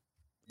is,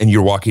 and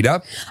you're walking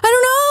up. I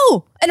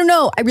don't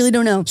know. I really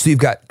don't know. So you've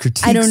got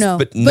critiques, I don't know,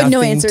 but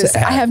no answers. to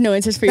add. I have no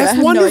answers for you. That's I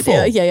have wonderful.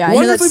 no idea. Yeah. I know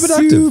Wonderfully that's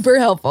productive. super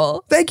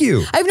helpful. Thank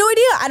you. I have no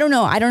idea. I don't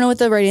know. I don't know what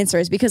the right answer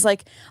is because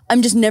like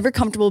I'm just never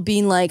comfortable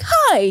being like,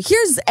 hi,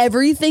 here's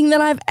everything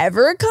that I've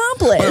ever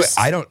accomplished. By the way,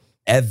 I don't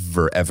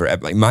ever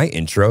like my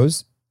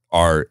intros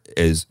are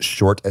as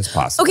short as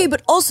possible. Okay,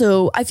 but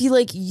also I feel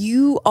like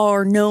you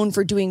are known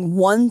for doing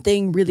one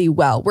thing really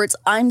well, where it's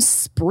I'm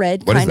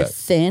spread What is kind of that?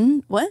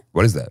 thin. What?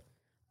 What is that?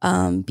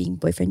 Being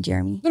boyfriend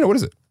Jeremy. No, what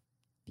is it?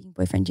 Being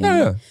boyfriend Jeremy.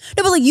 No. No,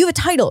 but like you have a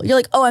title. You're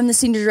like, oh, I'm the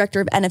senior director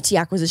of NFT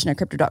acquisition at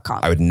Crypto.com.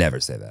 I would never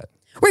say that.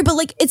 Right, but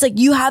like it's like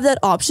you have that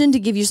option to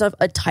give yourself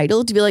a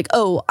title to be like,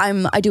 oh,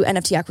 I do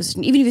NFT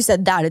acquisition. Even if you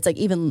said that, it's like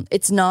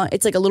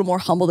it's like a little more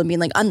humble than being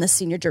like I'm the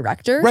senior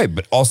director. Right,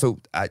 but also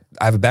I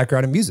have a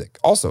background in music.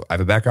 Also, I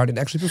have a background in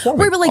actually performing.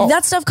 Right, but like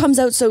that stuff comes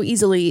out so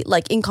easily,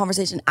 like in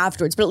conversation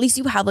afterwards. But at least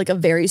you have like a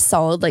very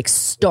solid like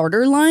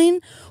starter line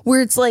where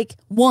it's like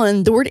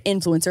one, the word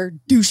influencer,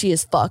 douchey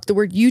as fuck. The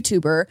word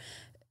YouTuber,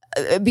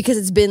 because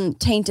it's been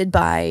tainted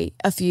by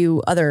a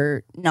few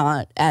other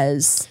not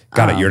as.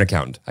 Got it. You're an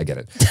accountant. I get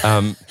it. No,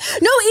 even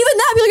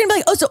that people are gonna be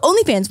like, oh, so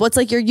OnlyFans. What's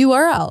like your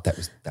URL? That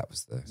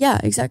was the. Yeah,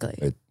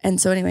 exactly. And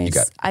so, anyways,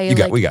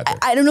 we got there.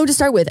 I don't know what to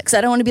start with because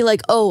I don't want to be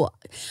like, oh,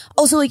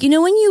 also like when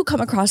you come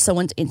across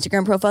someone's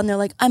Instagram profile and they're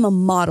like, I'm a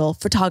model,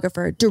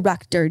 photographer,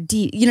 director,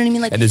 you know what I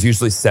mean? Like, And there's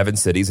usually 7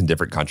 cities in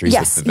different countries.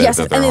 yes, that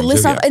and they're they home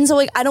list to, off, and so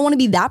like I don't want to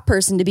be that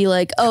person to be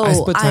like, oh, I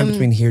split time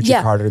between here,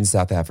 yeah. Jakarta, and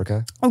South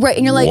Africa. Right,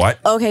 and you're like, What?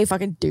 okay,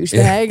 fucking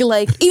douchebag.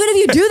 Like, even if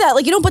you do that,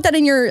 like, you don't put that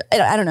in your.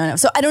 I don't know.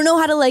 So I don't know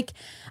how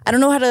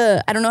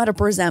to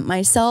present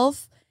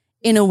myself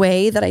in a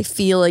way that I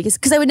feel like is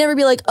because I would never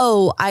be like,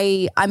 oh,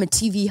 I'm a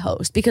TV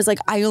host because like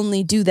I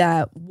only do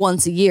that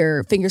once a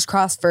year. Fingers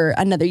crossed for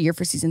another year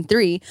for season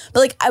 3. But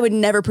like I would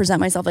never present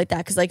myself like that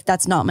because like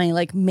that's not my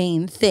like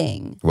main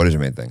thing. What is your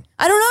main thing?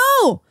 I don't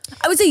know.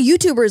 I would say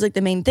YouTuber is like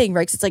the main thing,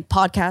 right? Because it's like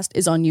podcast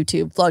is on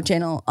YouTube, vlog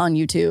channel on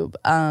YouTube.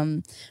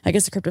 I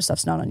guess the crypto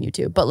stuff's not on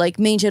YouTube, but like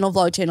main channel,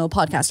 vlog channel,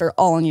 podcast are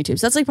all on YouTube.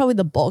 So that's like probably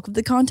the bulk of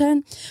the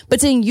content.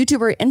 But saying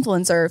YouTuber,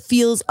 influencer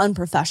feels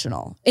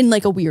unprofessional in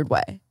like a weird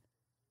way.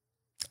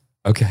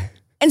 Okay.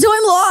 And so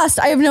I'm lost.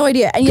 I have no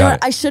idea. And you Got know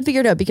what? it. I should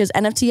figure it out because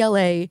NFT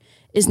LA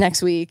is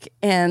next week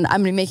and I'm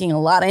going to be making a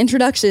lot of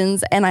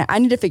introductions and I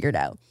need to figure it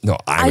out. No,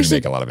 I'm going to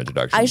make a lot of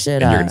introductions. I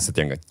should, And you're going to sit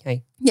there and go,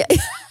 hey. Yeah.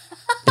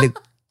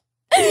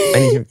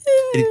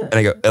 And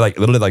I go, like,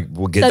 literally, like,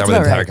 we'll get That's done with the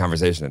about entire right.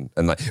 conversation.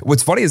 And like,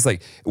 what's funny is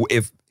like,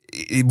 if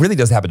it really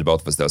does happen to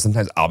both of us though.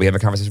 Sometimes I'll be having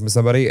a conversation with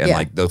somebody and Yeah.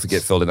 like they'll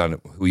get filled in on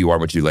who you are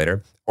and what you do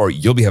later. Or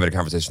you'll be having a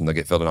conversation, they'll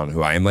get filled in on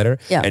who I am later.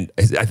 Yeah. And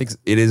I think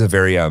it is a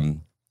very,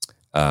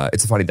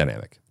 it's a funny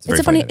dynamic. It's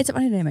a funny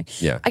dynamic.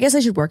 Yeah. I guess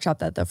I should workshop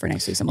that though for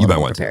next week. So I'm a You little might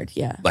more want to. prepared.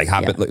 Yeah. Like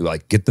hop yeah. it,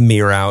 like get the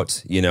mirror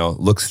out,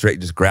 look straight,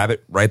 just grab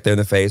it right there in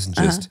the face and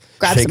just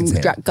grab shake some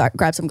its hand.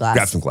 Grab some glass.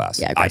 Grab some glass.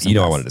 Yeah. I Grab some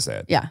glass. wanted to say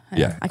it. Yeah.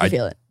 I can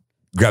feel it.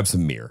 Grab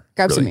some mirror.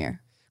 Grab some really.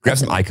 mirror. Grab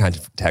some eye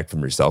contact from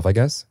yourself, I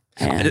guess.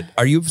 Yeah.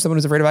 Are you someone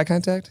who's afraid of eye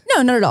contact?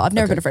 No, not at all. I've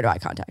never Okay. been afraid of eye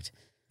contact.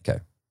 Okay.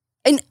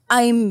 And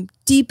I'm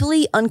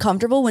deeply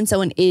uncomfortable when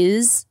someone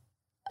is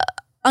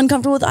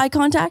uncomfortable with eye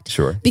contact.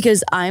 Sure.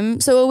 Because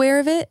I'm so aware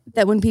of it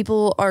that when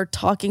people are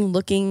talking,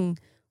 looking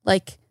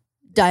like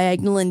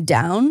diagonal and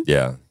down,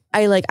 Yeah.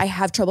 I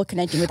have trouble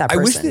connecting with that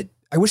person.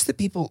 I wish that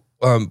people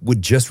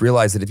would just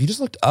realize that if you just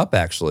looked up,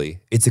 actually,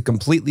 it's a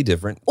completely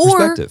different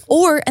perspective.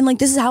 And like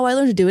this is how I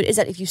learned to do it is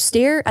that if you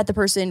stare at the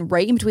person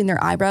right in between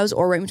their eyebrows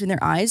or right in between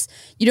their eyes,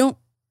 you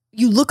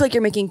look like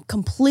you're making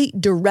complete,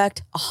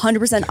 direct,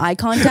 100% eye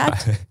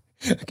contact.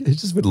 I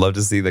just would love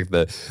to see like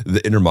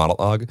the inner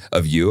monologue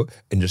of you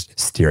and just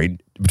staring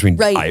between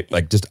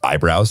just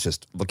eyebrows,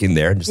 just looking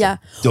there and just Yeah.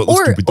 like, don't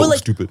look stupid, don't look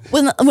stupid.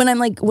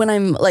 When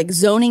I'm like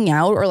zoning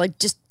out or like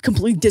just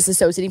completely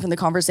disassociating from the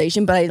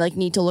conversation, but I like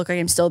need to look like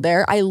I'm still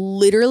there. I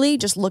literally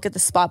just look at the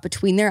spot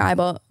between their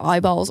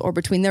eyeballs or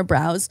between their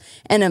brows,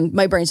 and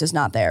my brain's just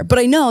not there. But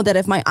I know that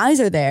if my eyes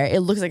are there,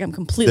 it looks like I'm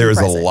completely. There is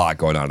present. a lot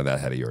going on in that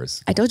head of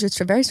yours. I told you it's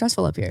very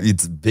stressful up here.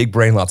 It's big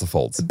brain, lots of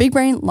folds. Big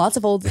brain, lots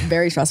of folds,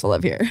 very stressful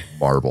up here.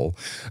 Marble.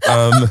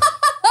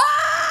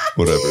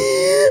 Whatever.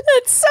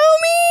 That's so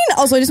mean.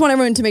 Also, I just want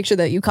everyone to make sure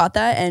that you caught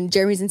that. And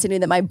Jeremy's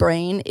insinuating that my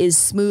brain is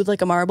smooth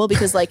like a marble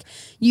because, like,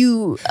 a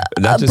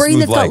Not just brain smooth,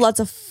 that's got like lots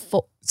of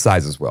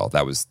size as well.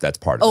 That's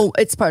part of it. Oh,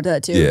 it's part of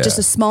that too. Yeah. Just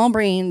a small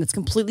brain that's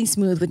completely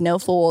smooth with no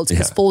folds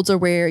because Yeah. folds are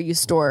where you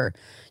store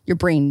your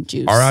brain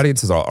juice. Our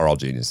audiences are all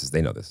geniuses.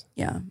 They know this.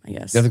 Yeah, I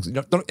guess.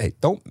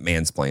 Don't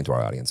mansplain to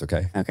our audience,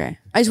 okay? Okay.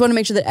 I just want to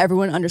make sure that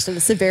everyone understood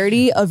the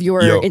severity of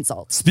your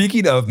insults.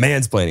 Speaking of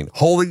mansplaining,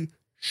 holy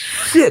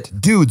shit,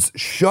 dudes,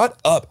 shut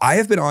up. I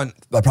have been on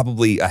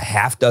probably a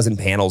half dozen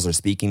panels or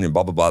speaking and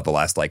blah, blah, blah the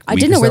last like week I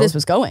didn't or know where so. this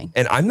was going.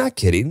 And I'm not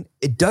kidding.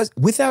 It does,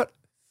 without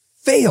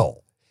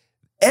fail,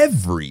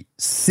 every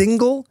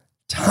single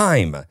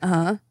time.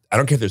 Uh-huh. I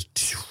don't care if there's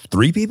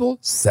 3 people,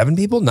 7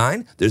 people,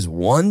 9. There's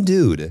one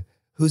dude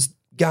who's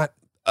got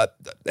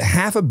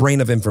half a brain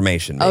of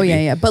information. Maybe, Oh,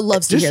 yeah. But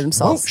loves to just hear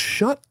themselves. Won't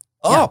shut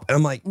up. And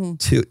I'm like,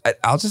 dude,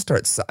 I'll just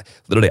start.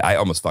 Literally, I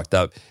almost fucked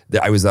up.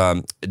 I was,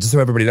 just so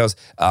everybody knows,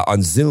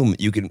 on Zoom,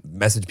 you can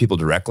message people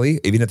directly.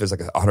 Even if there's like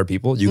 100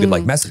 people, you can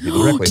like message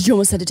people directly. Did you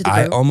almost send it to the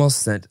I group? almost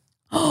sent,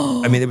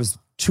 I mean, it was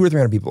 200 or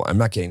 300 people. I'm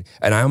not kidding.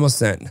 And I almost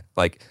sent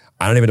like,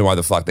 I don't even know why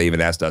the fuck they even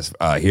asked us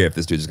here if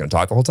this dude's going to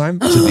talk the whole time.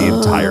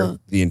 To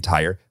the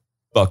entire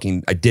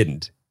fucking, I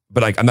didn't.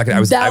 But like, I'm not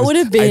going to, That would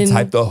have been. I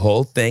typed the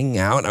whole thing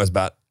out and I was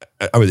about,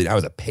 I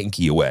was a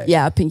pinky away.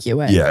 Yeah, pinky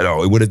away. Yeah,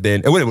 no, it would have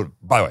been,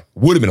 by the way,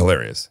 would have been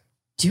hilarious.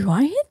 Do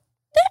I hit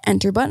the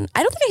enter button?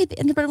 I don't think I hit the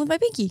enter button with my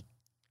pinky.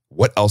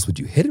 What else would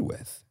you hit it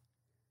with?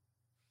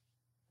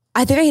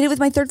 I think I hit it with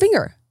my third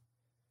finger.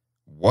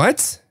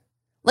 What?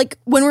 Like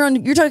when we're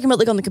on, you're talking about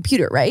like on the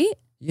computer, right?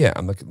 Yeah,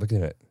 I'm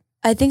looking at it.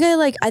 I think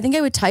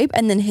I would type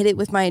and then hit it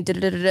with my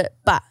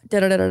da-da-da-da-da-ba,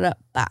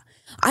 da-da-da-da-da-ba.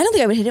 I don't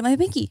think I would hit it with my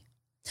pinky.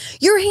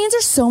 Your hands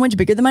are so much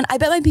bigger than mine. I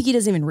bet my pinky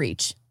doesn't even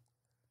reach.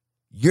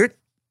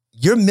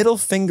 You're middle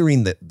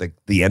fingering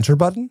the enter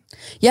button?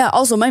 Yeah,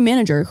 also my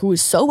manager, who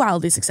is so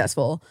wildly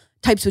successful,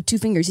 types with 2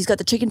 fingers. He's got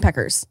the chicken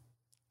peckers.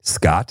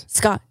 Scott,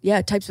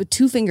 yeah, types with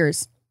 2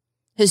 fingers.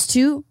 His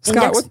 2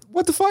 Scott, index,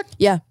 what the fuck?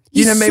 yeah.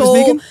 You He's know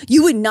Mavis Beacon?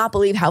 You would not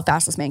believe how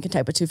fast this man can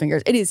type with 2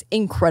 fingers. It is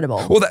incredible.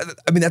 Well,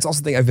 that's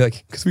also the thing I feel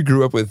like, because we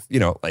grew up with,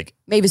 like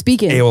Mavis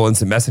Beacon. AOL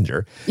Instant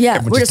Messenger. Yeah,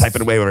 Everyone we're just just-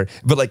 typing away. Whatever.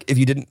 But like, if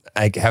you didn't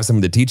like have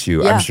someone to teach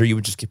you, Yeah. I'm sure you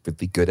would just get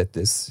really good at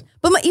this.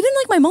 But even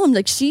like my mom,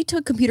 like she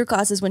took computer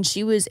classes when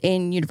she was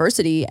in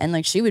university, and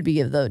like she would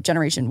be the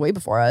generation way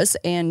before us,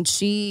 and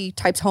she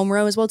types home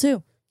row as well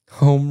too.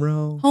 Home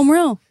row. Home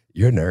row.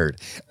 You're a nerd.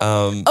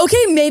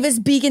 Okay, Mavis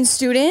Beacon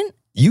student.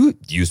 You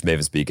used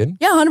Mavis Beacon.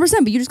 Yeah, 100%.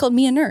 But you just called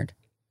me a nerd.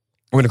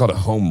 I wouldn't have called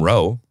it home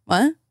row.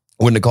 What? I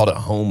wouldn't have called it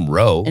home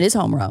row. It is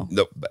home row.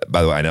 No,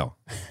 by the way, I know.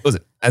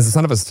 Listen, as the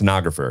son of a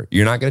stenographer,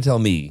 you're not going to tell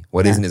me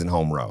what is and isn't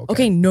home row.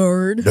 Okay,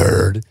 nerd.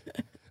 Nerd.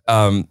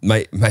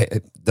 My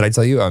did I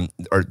tell you?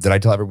 Or did I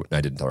tell everyone? No,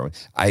 I didn't tell everyone.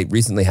 I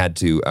recently had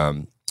to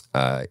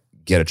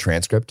get a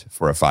transcript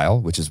for a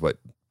file, which is what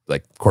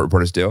like court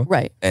reporters do.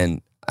 Right.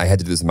 And I had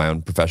to do this in my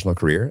own professional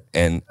career,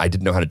 and I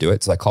didn't know how to do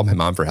it, so I called my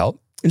mom for help,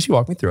 and she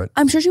walked me through it.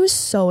 I'm sure she was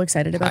so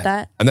excited about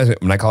that. And then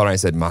when I called her, I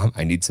said, "Mom,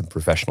 I need some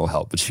professional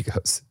help," but she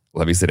goes,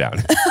 "Let me sit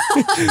down."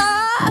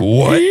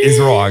 What is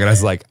wrong? And I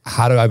was like,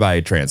 "How do I buy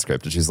a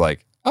transcript?" And she's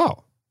like,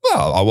 "Oh,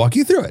 well, I'll walk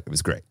you through it." It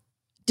was great.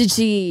 Did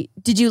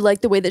you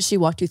like the way that she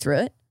walked you through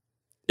it?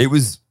 It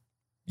was,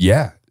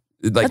 yeah.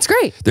 Like, That's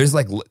great. There's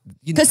like,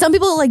 Because some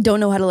people like don't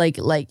know how to like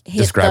hit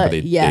describe what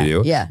they do.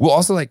 Yeah. Well,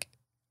 also like,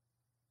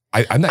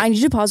 I'm not. I need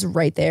you to pause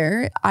right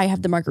there. I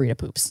have the margarita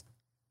poops.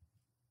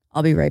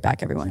 I'll be right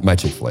back, everyone. My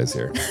Chick-fil-A's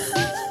here.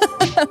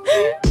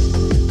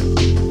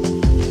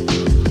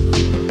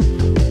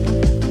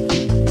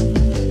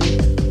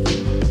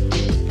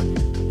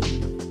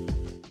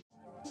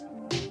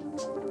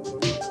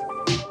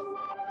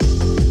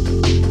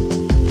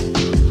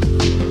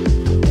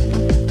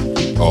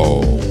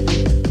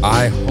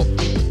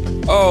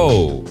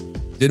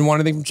 Didn't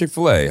want anything from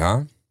Chick-fil-A,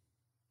 huh?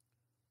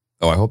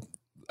 Oh, I hope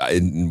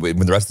when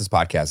the rest of this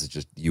podcast is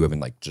just you having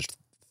like just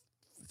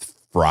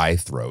fry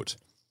throat.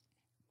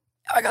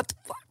 I got the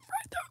fry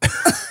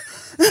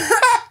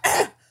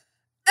throat.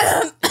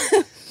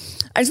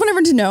 I just want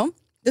everyone to know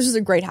this was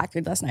a great hack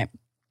did last night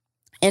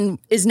and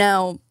is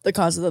now the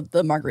cause of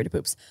the margarita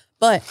poops.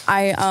 But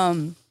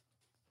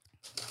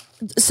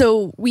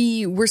so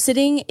we were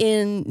sitting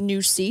in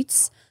new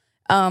seats.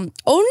 Now who's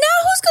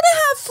gonna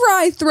have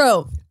fry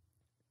throat?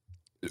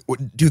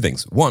 2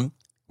 things. One,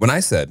 when I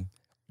said,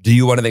 "Do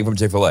you want anything from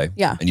Chick-fil-A?"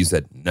 Yeah. And you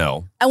said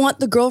no. I want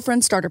the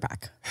girlfriend starter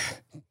pack.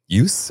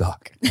 You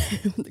suck.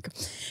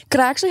 Could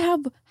I actually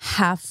have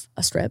half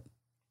a strip?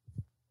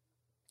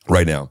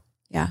 Right now.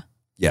 Yeah.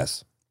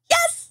 Yes.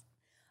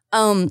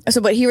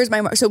 So but here's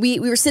my so we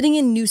were sitting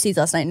in new seats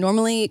last night.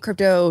 Normally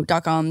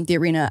crypto.com, the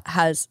arena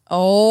has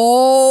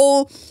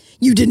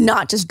you did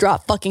not just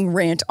drop fucking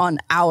rant on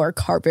our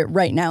carpet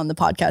right now in the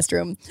podcast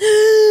room.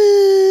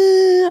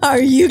 Are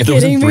you If there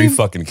wasn't kidding 3 me?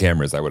 fucking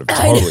cameras, I would have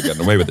totally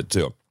gotten away with it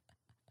too.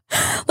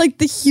 Like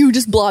the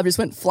hugest blob just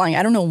went flying.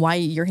 I don't know why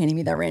you're handing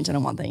me that rant. I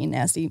don't want that. You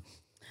nasty.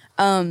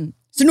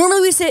 So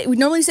normally we sit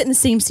in the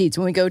same seats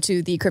when we go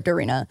to the crypto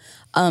arena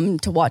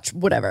to watch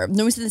whatever.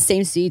 Normally we sit in the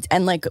same seats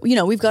and like,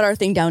 we've got our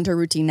thing down to a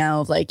routine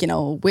now of like,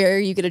 where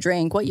you get a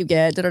drink, what you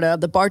get,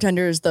 the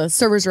bartenders, the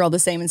servers are all the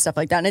same and stuff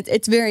like that. And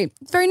it's very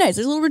nice.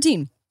 There's a little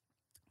routine.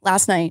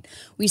 Last night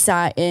we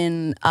sat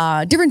in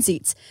different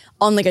seats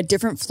on like a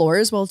different floor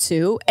as well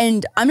too.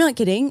 And I'm not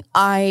kidding.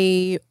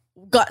 I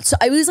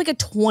was like a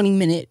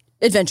 20-minute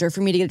adventure for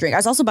me to get a drink. I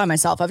was also by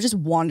myself. I was just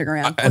wandering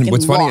around. And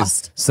what's funny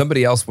lost. is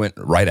somebody else went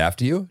right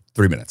after you.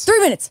 3 minutes. 3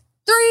 minutes.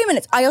 3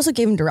 minutes. I also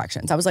gave him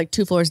directions. I was like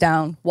 2 floors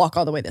down, walk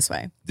all the way this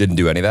way. Didn't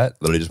do any of that.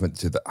 Literally just went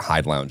to the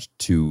Hyde Lounge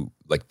 2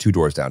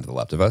 doors down to the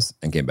left of us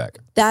and came back.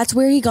 That's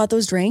where he got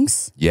those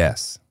drinks?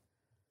 Yes.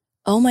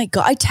 Oh my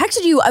God. I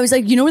texted you. I was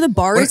like, you know where the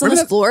bar is on Remember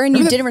this that- floor? And you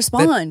remember didn't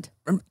respond.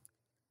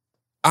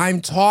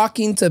 I'm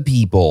talking to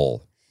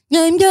people.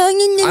 I'm going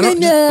I don't,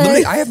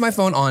 literally, I have my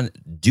phone on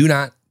do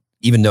not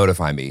even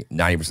notify me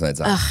 90% of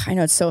the time. Ugh, I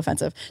know it's so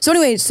offensive. So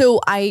anyway,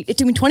 it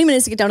took me 20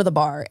 minutes to get down to the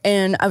bar,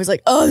 and I was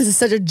like, oh, this is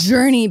such a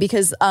journey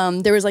because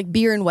there was like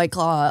beer and White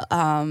Claw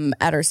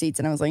at our seats,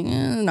 and I was like,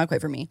 not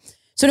quite for me.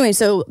 So anyway,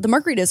 so the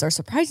margaritas are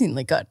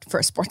surprisingly good for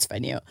a sports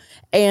venue,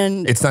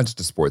 and It's not just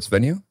a sports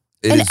venue.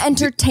 An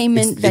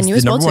entertainment venue it's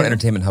as the well, number one too.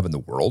 entertainment hub in the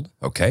world.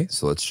 Okay,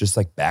 so let's just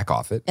like back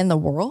off it. in the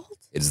world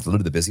It is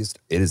literally the busiest.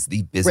 It is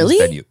the busiest Really?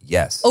 venue.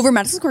 Yes. over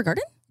Madison Square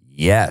Garden.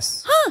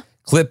 Yes.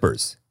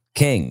 Clippers,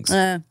 Kings,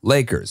 Uh,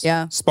 Lakers,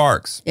 yeah.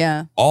 Sparks,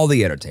 Yeah. all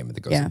the entertainment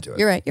that goes Yeah, into it.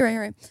 you're right.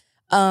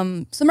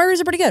 So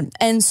margaritas are pretty good.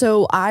 And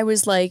so I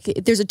was like,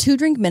 there's a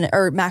 2-drink minute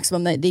or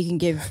maximum that they can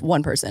give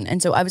one person.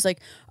 And so I was like,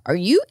 are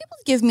you able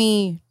to give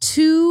me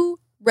 2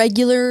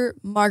 regular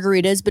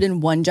margaritas, but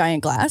in one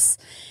giant glass?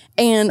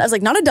 And I was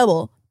like, not a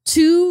double,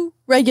 2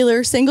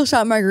 regular single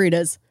shot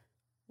margaritas,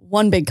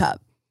 1 big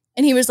cup.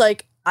 And he was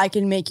like, I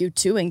can make you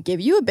 2 and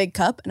give you a big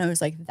cup. And I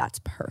was like, that's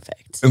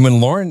perfect. And when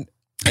Lauren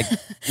drinks,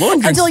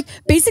 And so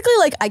basically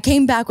I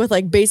came back with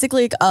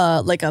basically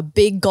a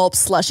big gulp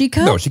slushy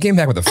cup. no, she came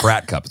back with a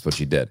frat cup. Is what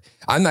she did.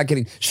 I'm not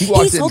kidding. She He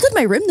walked in. salted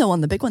my rim though on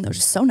the big one. That was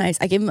just so nice.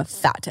 I gave him a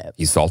fat tip.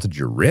 He salted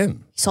your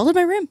rim. He salted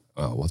my rim.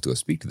 Oh, we'll have to go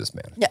speak to this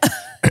man. Yeah.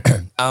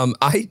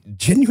 I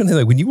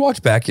genuinely when you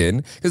walk back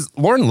in, because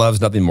Lauren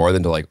loves nothing more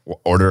than to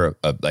order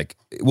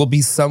we'll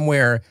be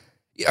somewhere.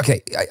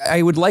 Okay,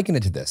 I would liken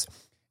it to this.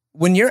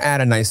 When you're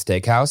at a nice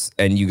steakhouse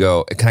and you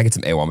go, can I get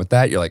some A1 with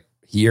that? You're like,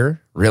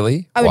 here?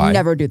 Really? I would Why?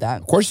 never do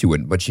that. Of course you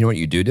wouldn't, but you know what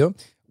you do?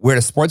 We're at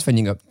a sports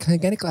venue, you go, can I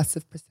get a glass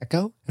of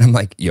Prosecco? And I'm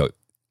like, yo,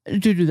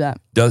 Do that.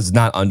 does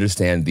not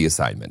understand the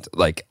assignment.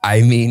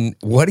 I mean,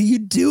 what do you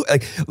do?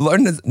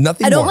 Lauren does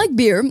nothing I don't more. like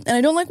beer and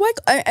I don't like White.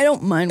 I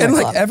don't mind And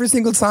White Claw. every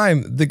single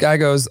time the guy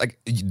goes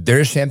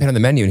there's champagne on the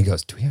menu and he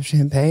goes, do we have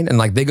champagne?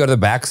 And they go to the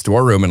back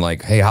storeroom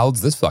and hey, how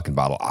old's this fucking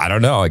bottle? I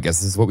don't know. I guess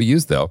this is what we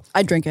use though.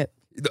 I drink it.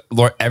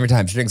 Laura, every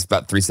time she drinks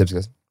about 3 sips, she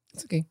goes,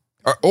 it's okay.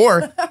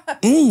 Or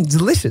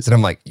delicious. And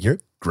I'm like, you're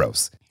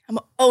gross.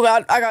 Oh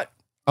God, I got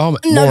Oh,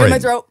 nugged in Lauren, my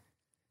throat.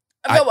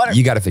 I've got water.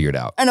 you got to figure it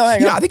out. I know, I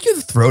know. Yeah, I think you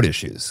have throat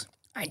issues.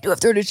 I do have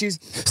throat issues.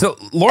 So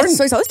Lauren,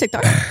 So I saw this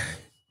TikTok.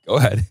 go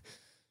ahead.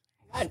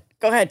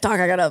 Go ahead, talk.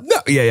 I got up. No,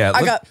 yeah.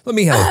 Let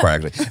me handle this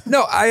part actually.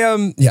 No,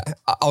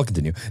 I'll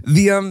continue.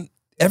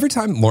 Every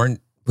time Lauren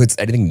puts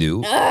anything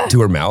new to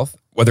her mouth,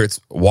 whether it's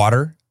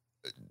water,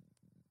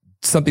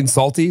 something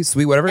salty,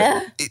 sweet, whatever,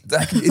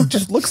 it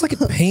just looks like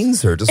it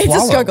pains her to swallow.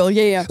 It's a struggle.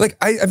 Yeah.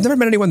 I've never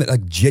met anyone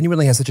that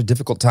genuinely has such a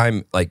difficult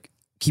time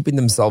keeping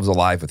themselves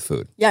alive with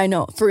food. Yeah, I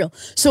know, for real.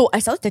 So I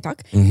saw the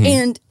TikTok,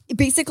 and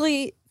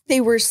basically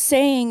they were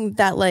saying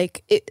that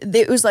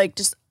it was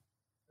just,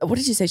 what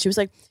did she say? She was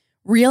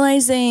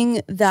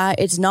realizing that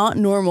it's not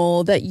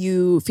normal that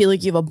you feel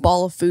like you have a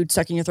ball of food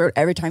stuck in your throat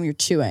every time you're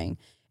chewing.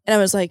 And I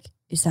was like,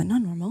 is that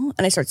not normal?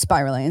 And I start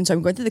spiraling. And so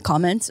I'm going through the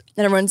comments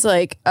and everyone's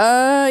like,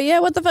 yeah,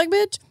 what the fuck,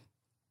 bitch?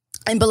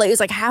 And but it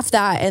was half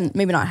that, and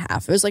maybe not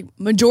half. It was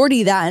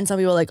majority that, and some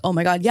people were like, "Oh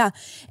my God, yeah."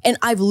 And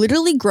I've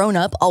literally grown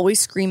up always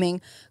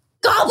screaming,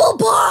 "Gobble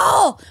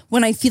ball!"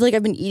 when I feel like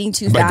I've been eating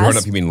too By fast. growing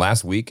up, you mean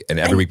last week and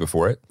every week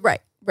before it? Right,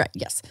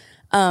 yes.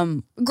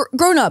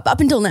 Grown up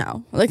until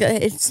now,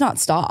 it's not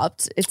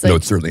stopped. It's No,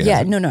 it certainly yeah,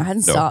 hasn't. no, it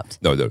hasn't stopped.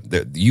 No.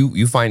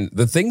 You find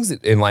the things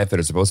in life that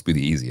are supposed to be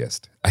the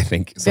easiest, I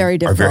think, Very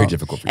difficult. are very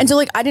difficult for you. And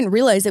so I didn't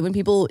realize that when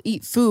people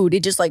eat food,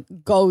 it just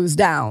goes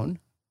down.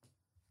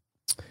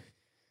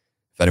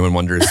 If anyone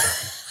wonders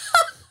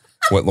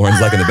what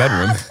Lauren's like in the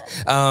bedroom,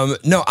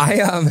 no,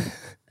 I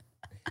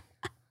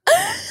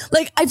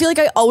feel like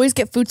I always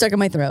get food stuck in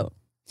my throat.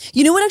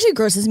 You know what actually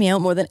grosses me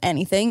out more than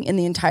anything in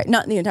the entire,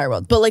 not in the entire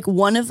world, but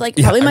one of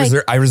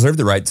probably I reserve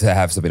the right to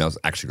have something else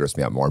actually gross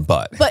me out more,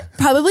 but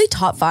probably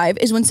top 5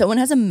 is when someone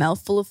has a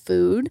mouthful of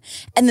food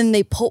and then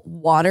they put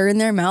water in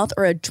their mouth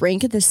or a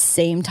drink at the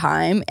same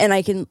time, and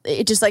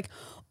it just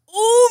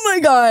oh my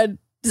God,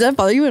 does that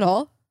bother you at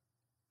all?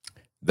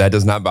 that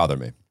does not bother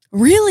me.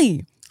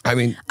 Really? I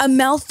mean, A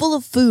mouthful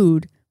of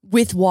food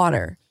with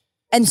water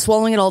and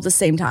swallowing it all at the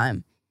same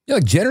time. yeah,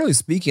 generally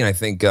speaking, I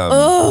think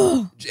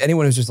Oh,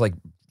 anyone who's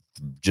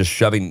just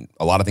shoving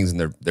a lot of things in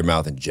their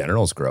mouth in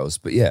general is gross.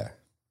 But yeah,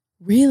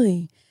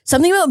 really?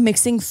 Something about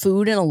mixing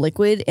food and a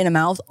liquid in a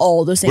mouth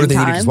all the same what do they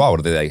time. need to swallow?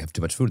 Do they have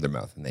too much food in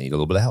their mouth and they need a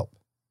little bit of help?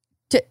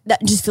 That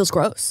just feels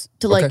gross.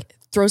 To Okay.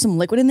 throw some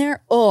liquid in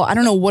there. Oh, I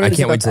don't know what it I is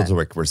can't wait about till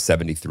that. we're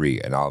 73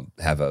 and I'll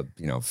have a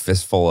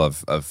fistful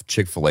of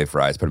Chick-fil-A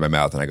fries put in my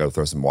mouth and I go to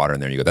throw some water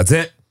in there and you go, that's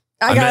it.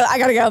 I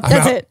gotta go. I'm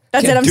That's out. it.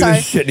 That's Can't it. I'm do sorry.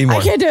 this shit anymore.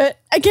 I can't do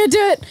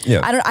it.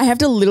 Yeah. I have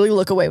to literally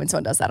look away when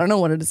someone does that. I don't know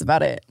what it is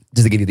about it.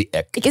 Does it give you the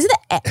ick? It gives it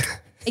the ick.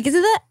 It gives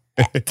it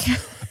the ick.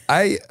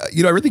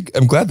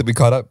 I'm glad that we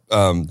caught up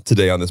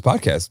today on this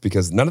podcast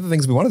because none of the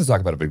things we wanted to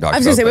talk about have been talked I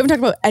was about. gonna say we haven't talked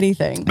about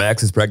anything. My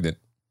ex is pregnant.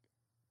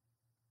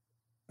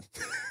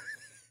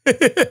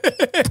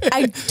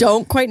 I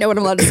don't quite know what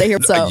I'm allowed to say here.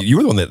 So You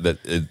were the one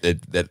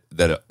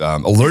that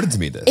alerted to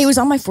me this. it was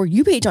on my For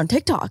You page on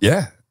TikTok.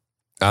 Yeah.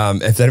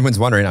 If anyone's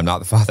wondering, I'm not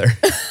the father.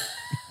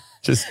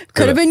 Just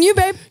Could have been you,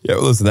 babe. Yeah,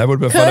 well, listen, that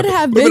would have been Could fun.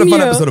 have Would have been a been fun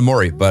you. episode of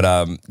Maury,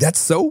 but that's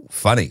so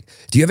funny.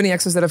 Do you have any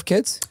exes that have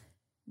kids?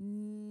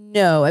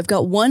 No, I've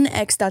got one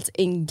ex that's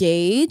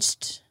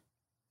engaged,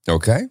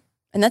 Okay.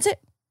 and that's it.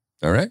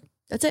 All right.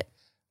 That's it.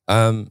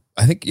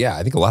 I think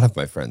a lot of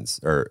my friends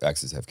or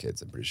exes have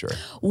kids, I'm pretty sure.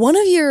 One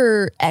of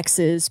your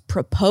exes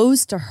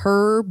proposed to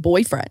her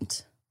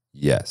boyfriend.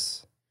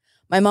 Yes.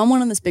 My mom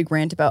went on this big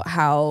rant about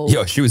how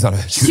Yo, she was on a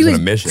was on a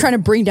mission. trying to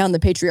bring down the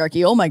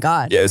patriarchy. Oh my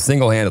God. Yeah,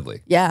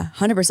 single-handedly. Yeah,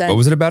 100%. What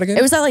was it about again?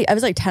 It was at I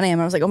was like 10 a.m.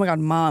 I was like, oh my God,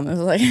 Mom. It was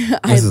like,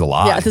 This is a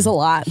lot. Yeah, this is a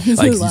lot. This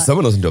Like is a lot.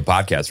 someone listened to a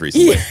podcast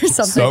recently. Yeah,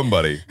 something.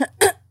 Somebody.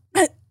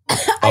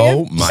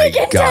 Oh my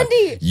chicken God.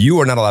 tendy. You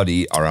are not allowed to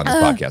eat around this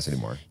podcast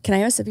anymore. Can I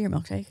have a sip of your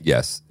milkshake?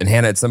 Yes. And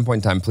Hannah, at some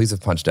point in time, please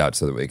have punched out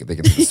so that they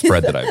can see the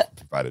spread that I've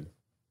provided.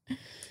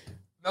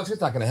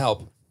 Milkshake's not going to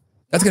help.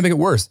 That's going to make it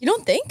worse. You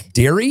don't think?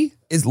 Dairy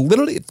is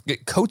literally,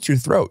 it coats your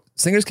throat.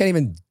 Singers can't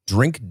even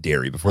drink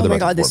dairy before Oh they're my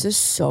about to God, this perform. is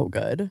so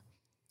good.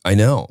 I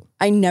know.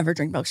 I never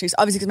drink milkshakes,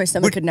 obviously, because my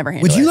stomach could never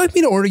handle Would you it. like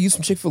me to order you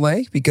some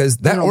Chick-fil-A? Because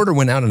that No. order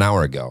went out an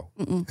hour ago.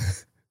 Mm-mm.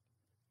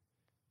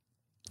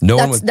 No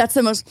one was. That's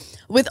the most,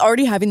 with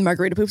already having the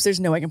margarita poops,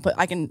 there's no way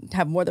I can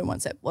have more than one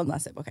sip. One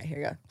last sip. Okay, here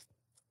you go.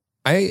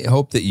 I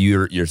hope that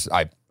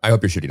I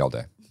hope you're shitting all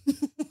day.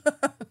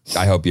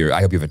 I hope you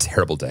have a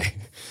terrible day.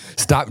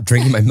 Stop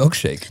drinking my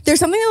milkshake. There's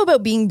something though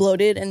about being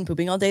bloated and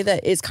pooping all day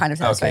that is kind of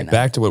Okay, satisfying. though.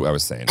 back to what I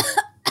was saying.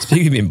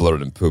 Speaking of being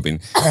bloated and pooping,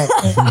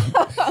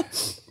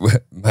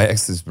 my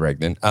ex is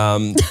pregnant.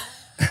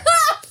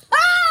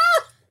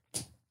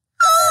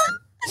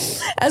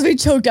 As we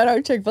choked out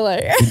our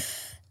Chick-fil-A.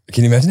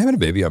 Can you imagine having a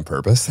baby on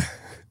purpose?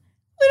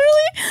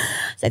 Literally.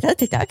 Is that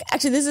TikTok?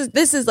 Actually,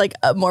 this is like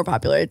more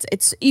popular.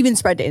 It's even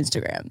spread to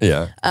Instagram.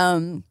 Yeah.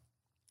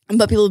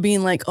 But people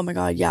being like, oh my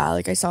God, yeah,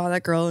 like I saw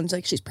that girl and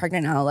she's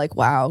pregnant now. Like,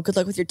 wow, good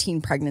luck with your teen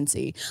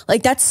pregnancy.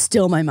 Like, that's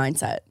still my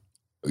mindset.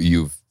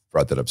 You've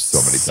brought that up so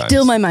many times.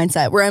 Still my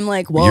mindset where I'm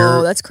like,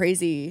 whoa, that's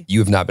crazy. You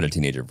have not been a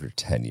teenager for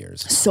 10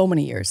 years. So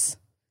many years.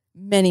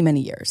 Many,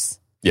 many years.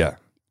 Yeah.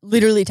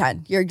 Literally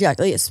 10. You're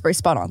exactly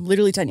spot on.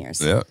 Literally 10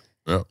 years. Yeah.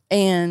 Yeah.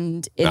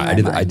 And in my I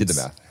did the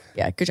mind- math.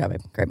 Yeah, good job,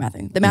 babe. Great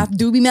mathing. The math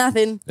do be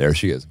mathing. There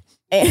she is.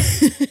 And,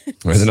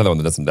 There's another one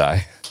that doesn't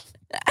die.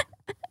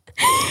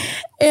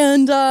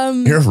 and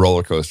You're a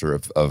roller coaster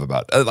of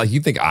about, like, you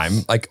think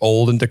I'm like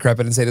old and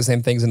decrepit and say the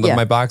same things and live in Yeah.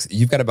 my box.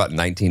 You've got about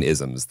 19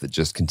 isms that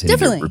just continue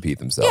Definitely. to repeat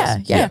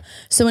themselves. yeah.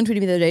 Someone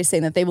tweeted me the other day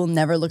saying that they will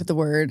never look at the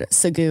word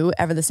Sagoo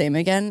ever the same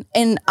again.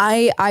 And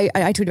I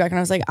tweeted back and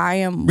I was like, I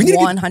am We need to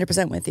get-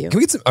 100% with you. Can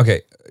we get some,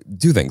 okay,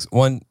 two things.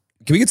 One,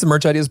 can we get some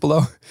merch ideas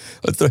below?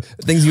 Let's throw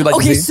things you'd like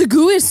Okay, to see.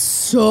 Sagoo is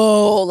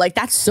so, like,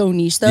 that's so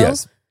niche though.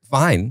 Yes.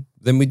 Fine.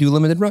 Then we do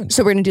limited run.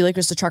 So we're going to do like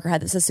just a trucker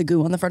hat that says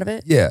Sagoo on the front of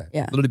it? Yeah.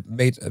 Yeah. Literally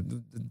made,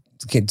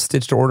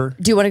 stitched to order.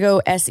 Do you want to go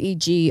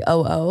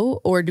SEGOO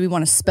or do we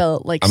want to spell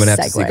it like I'm going to have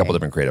to see a segue? couple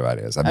different creative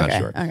ideas. I'm not Okay,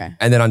 sure. okay.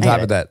 And then on I top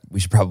get of that, we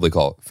should probably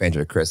call Fandra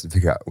or Chris and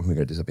figure out when we're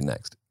going to do something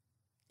next.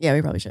 Yeah,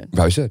 we probably should. We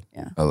probably should.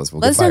 Yeah. Oh, we'll Let get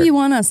us know if fired. you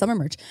want summer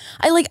merch.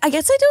 I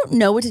guess I don't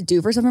know what to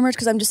do for summer merch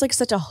because I'm just like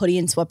such a hoodie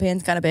and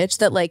sweatpants kind of bitch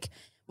that like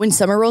when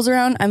summer rolls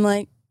around, I'm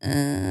like,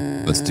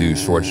 Let's do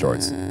short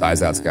shorts.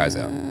 Thighs out, skies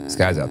out.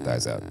 Skies out,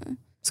 thighs out.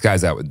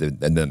 Skies out, and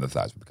then the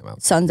thighs would come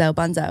out. sun's out,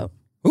 buns out.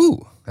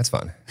 Ooh, that's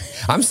fun.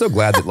 I'm so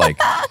glad that, like,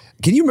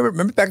 can you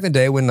remember back in the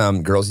day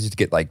when girls used to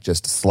get like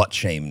just slut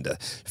shamed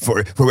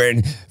for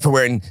wearing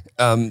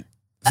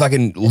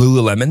fucking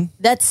Lululemon?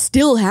 That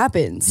still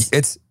happens.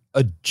 It's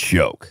a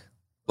joke.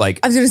 Like,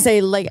 I was going to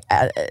say, like,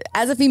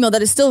 as a female,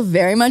 that is still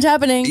very much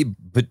happening.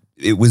 but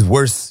it was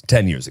worse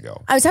 10 years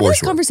ago. I was having for this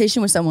sure.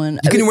 conversation with someone.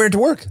 You can wear it to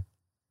work.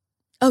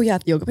 Oh, yeah,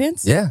 the yoga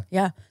pants? Yeah.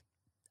 Yeah.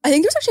 I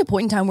think there was actually a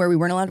point in time where we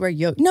weren't allowed to wear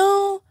yoga.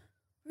 No,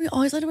 we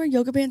always allowed to wear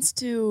yoga pants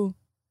too.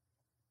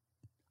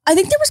 I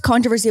think there was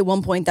controversy at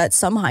one point that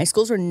some high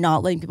schools were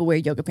not letting people wear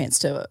yoga pants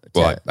to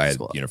Well, I had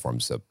school.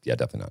 uniforms, so yeah,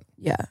 definitely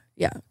not.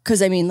 Yeah.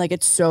 Because I mean, like,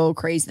 it's so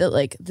crazy that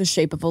like the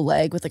shape of a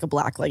leg with like a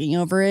black legging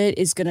over it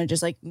is gonna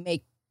just like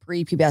make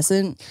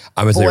prepubescent.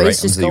 I'm gonna tell you Boys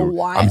right. just go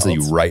I'm gonna tell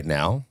you wild. right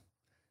now.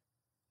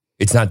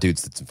 It's not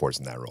dudes that's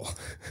enforcing that rule.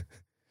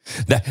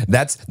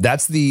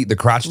 That's the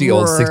crotchety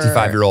old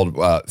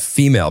 65-year-old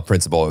female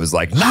principal who's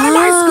like, not in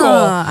my school.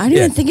 I didn't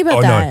even think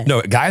about that.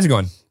 No, guys are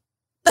going.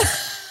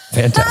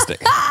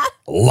 Fantastic.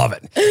 Love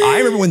it. I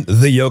remember when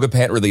the yoga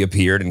pant really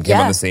appeared and came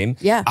on the scene.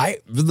 Yeah. I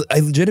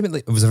legitimately,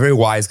 it was a very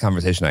wise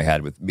conversation I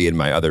had with me and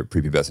my other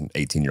prepubescent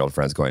 18-year-old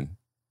friends going,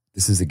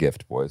 this is a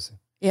gift, boys.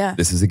 Yeah.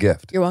 This is a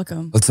gift. You're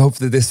welcome. Let's hope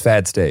that this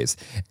fad stays.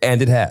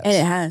 And it has. And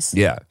it has.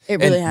 Yeah. It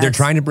really and has. They're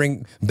trying to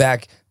bring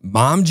back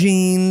mom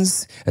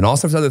jeans and all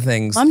sorts of other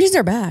things. Mom jeans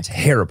are back.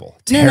 Terrible.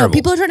 No.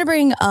 People are trying to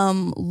bring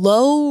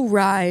low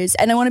rise,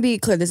 and I want to be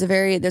clear. There's a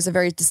very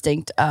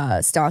distinct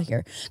style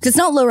here because it's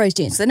not low rise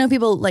jeans. 'Cause I know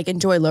people like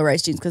enjoy low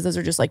rise jeans because those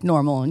are just like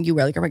normal, and you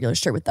wear like a regular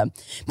shirt with them.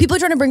 People are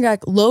trying to bring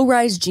back low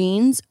rise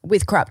jeans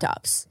with crop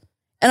tops,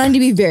 And I need to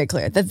be very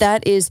clear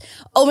that is,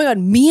 oh my God,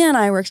 Mia and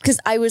I worked, because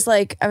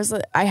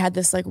I had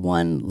this like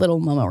one little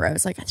moment where I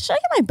was like, should I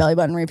get my belly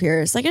button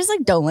re-pierced? Like, I just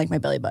like don't like my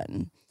belly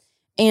button.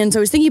 And so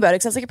I was thinking about it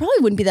because I was like, it probably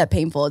wouldn't be that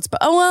painful. It's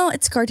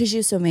scar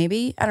tissue, so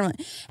maybe. I don't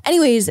know.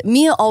 Anyways,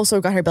 Mia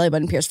also got her belly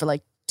button pierced for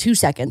like 2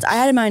 seconds. I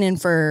had mine in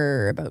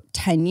for about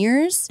 10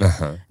 years,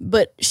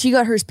 but she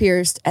got hers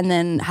pierced and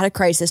then had a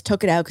crisis,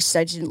 took it out because she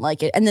said she didn't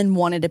like it, and then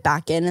wanted it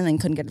back in and then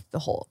couldn't get the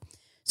hole.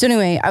 So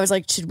anyway, I was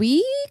like, should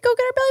we go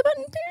get our belly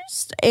button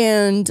pierced?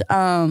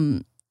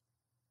 And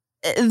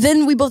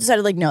then we both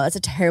decided like, no, that's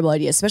a terrible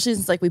idea, especially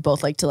since like we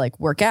both like to like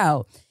work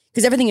out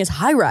because everything is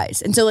high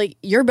rise. And so like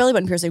your belly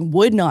button piercing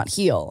would not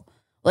heal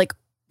like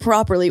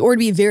properly or it'd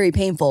be very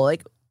painful.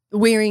 Like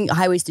wearing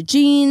high-waisted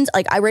jeans.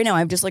 Like right now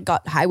I've just like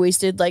got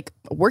high-waisted like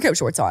workout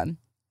shorts on.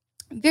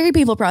 Very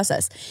painful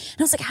process.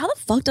 And I was like, how the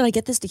fuck did I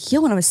get this to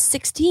heal when I was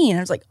 16? And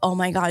I was like, oh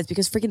my God, it's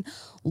because freaking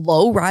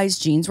low-rise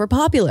jeans were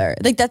popular.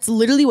 Like that's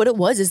literally what it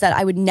was, is that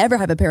I would never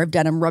have a pair of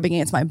denim rubbing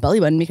against my belly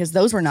button because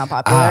those were not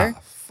popular.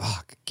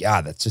 Fuck.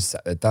 God, that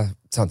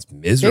sounds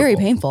miserable. Very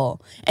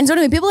painful. And so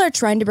anyway, people are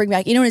trying to bring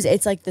back, you know,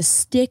 it's like the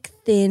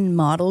stick-thin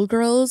model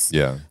girls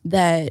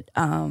that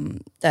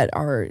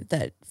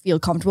feel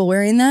comfortable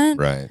wearing that.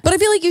 Right. But I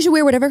feel like you should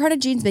wear whatever kind of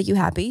jeans make you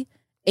happy.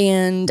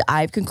 And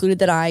I've concluded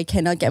that I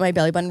cannot get my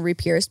belly button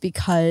re-pierced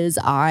because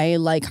I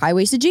like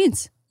high-waisted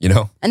jeans. You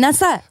know? And that's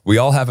that. We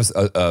all have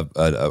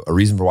a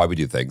reason for why we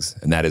do things,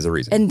 and that is a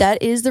reason. And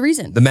that is the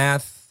reason. The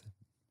math.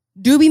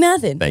 Do be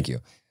mathin'. Thank you.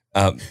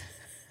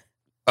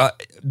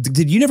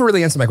 Did you never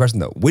really answer my question,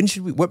 though?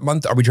 What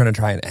month are we trying to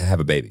try and have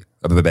a baby?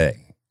 A bebe?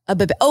 A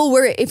bebe. Oh,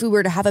 if we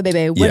were to have a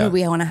bebe, when would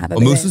we want to have a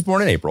bebe? Moose was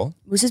born in April.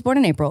 Moose is born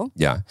in April.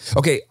 Yeah.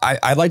 Okay,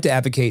 I'd like to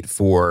advocate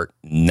for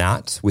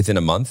not within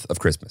a month of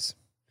Christmas.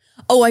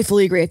 Oh, I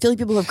fully agree. I feel like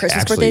people who have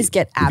Christmas birthdays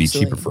get absolutely.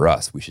 It would be cheaper for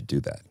us. We should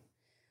do that.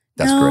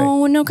 That's great.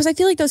 great. No, because I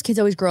feel like those kids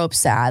always grow up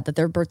sad that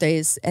their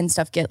birthdays and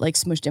stuff get like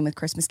smushed in with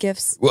Christmas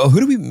gifts. Well, who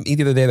do we meet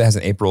the other day that has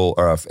an April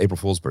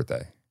Fool's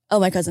birthday? Oh,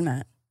 my cousin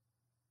Matt.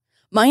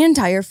 My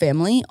entire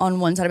family on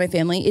one side of my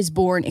family is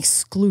born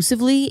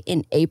exclusively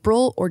in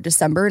April or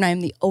December, and I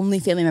am the only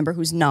family member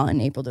who's not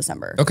in April,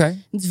 December. Okay.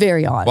 It's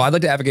very odd. Well, I'd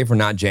like to advocate for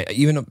not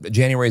even though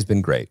January has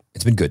been great.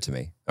 It's been good to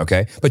me.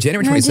 Okay. But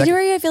January 22nd.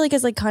 January, I feel like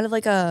is like kind of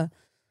like a.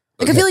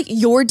 Like I feel like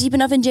you're deep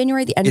enough in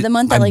January at the end of the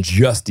month that I'm like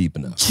just deep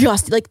enough.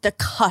 Just like the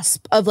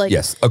cusp of like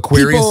yes,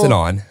 Aquarius and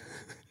on.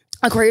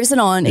 Aquarius and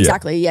on,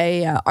 exactly.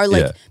 Yeah. Are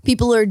like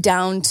people are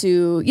down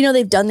to, you know,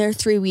 they've done their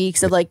 3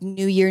 weeks of like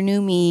New Year,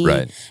 New Me.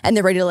 Right. And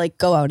they're ready to like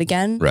go out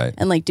again. Right.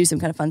 And like do some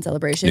kind of fun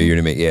celebration. New Year,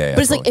 New Me. Yeah.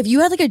 But it's like if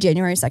you had like a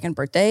January 2nd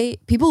birthday,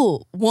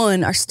 people,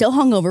 one, are still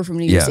hungover from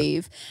New Year's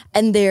Eve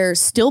and they're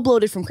still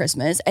bloated from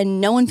Christmas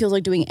and no one feels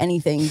like doing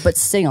anything but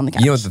sitting on the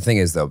couch. You know what the thing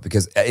is though,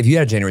 because if you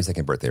had a January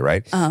 2nd birthday,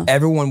 right?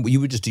 Everyone, you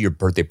would just do your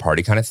birthday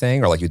party kind of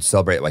thing, or like you'd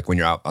celebrate like when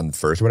you're out on the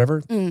 1st or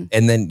whatever.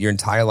 And then your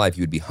entire life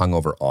you would be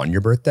hungover on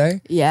your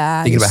birthday. Yeah.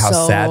 Thinking about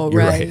how sad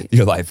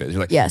your life is. You're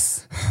like,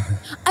 yes.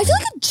 I feel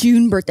like a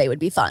June birthday would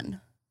be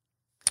fun.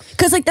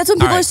 Because like that's when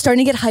people are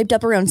starting to get hyped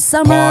up around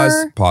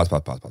summer. Pause.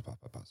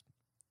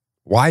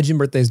 Why June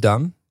birthday is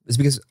dumb? Is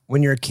because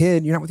when you're a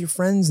kid, you're not with your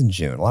friends in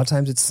June. A lot of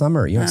times it's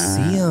summer. You don't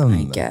see them.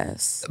 I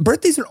guess.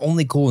 Birthdays are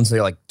only cool until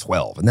you're like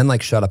 12 and then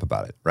like shut up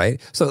about it, right?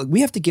 So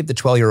we have to give the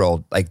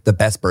 12-year-old like the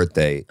best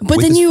birthday.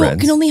 But then you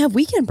can only have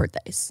weekend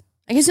birthdays.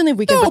 I guess you only have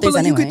weekend birthdays but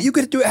like anyway. You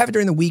could have it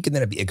during the week and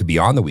then it could be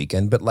on the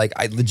weekend. But like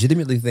I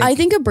legitimately think. I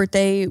think a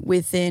birthday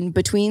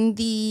between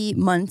the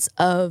months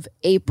of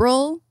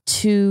April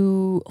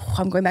to,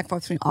 I'm going back and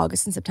forth between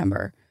August and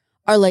September,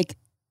 are like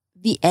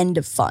the end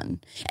of fun.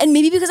 And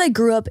maybe because I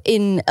grew up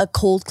in a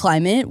cold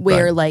climate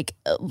where like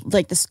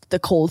the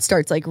cold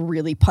starts like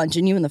really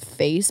punching you in the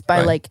face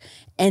by like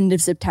end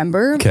of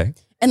September. Okay.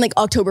 And like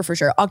October for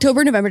sure.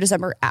 October, November,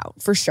 December out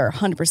for sure.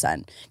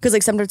 100%. Because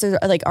like sometimes they're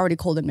like already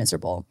cold and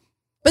miserable.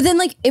 But then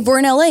like if we're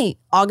in LA,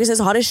 August is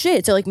hot as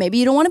shit. So like maybe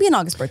you don't want to be an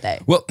August birthday.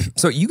 Well,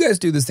 so you guys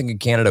do this thing in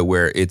Canada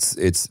where it's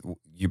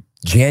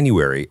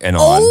January and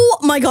on. Oh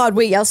my God.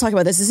 Wait, yeah, let's talk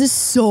about this. This is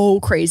so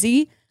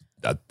crazy.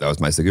 That was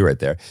my segue right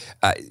there.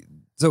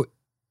 So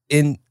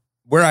in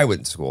where I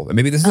went to school, and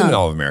maybe this isn't in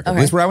all of America, but at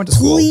least where I went to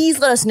school. Please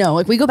let us know.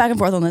 Like we go back and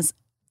forth on this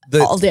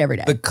all day, every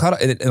day. The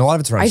cut, and a lot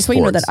of it's around I just want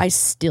sports. you to know that I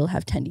still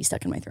have tendy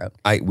stuck in my throat.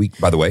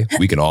 By the way,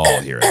 we can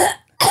all hear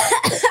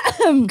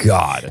it.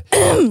 God.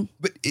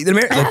 But in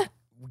America, like,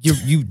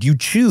 you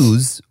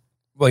choose.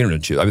 Well, you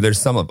don't choose. I mean,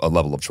 there's a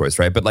level of choice,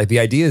 right? But like the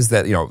idea is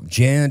that, you know,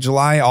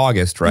 July,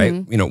 August, right?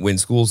 You know, when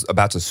school's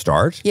about to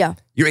start. Yeah.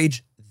 Your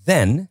age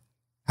then,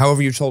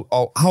 however you're told,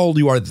 how old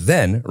you are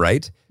then,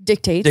 right?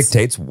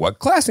 Dictates what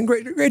class and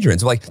grade you're in.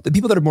 So like the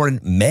people that are born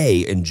in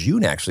May and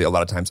June, actually, a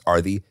lot of times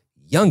are the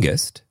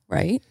youngest.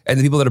 Right. And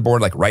the people that are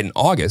born like right in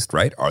August,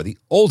 right, are the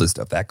oldest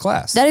of that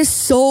class. That is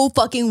so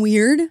fucking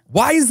weird.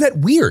 Why is that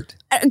weird?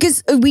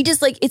 Because we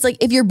just like, it's like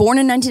if you're born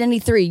in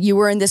 1993, you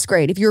were in this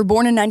grade. If you were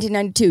born in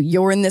 1992,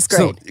 you were in this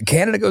grade. So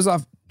Canada goes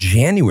off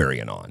January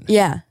and on.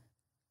 Yeah.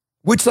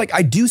 Which like,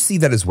 I do see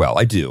that as well.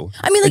 I do.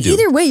 I mean, like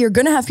either way, you're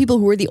going to have people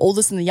who are the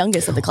oldest and the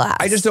youngest of the class.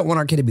 I just don't want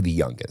our kid to be the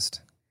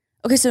youngest.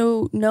 Okay,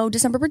 so no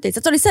December birthdays.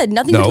 That's what I said.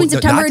 Nothing between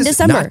September and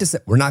December.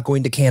 We're not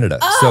going to Canada.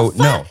 Oh, so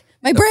no.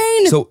 My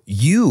brain. So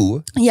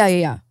you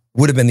Yeah.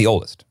 would have been the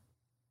oldest.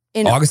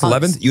 In August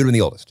 11th, you would have been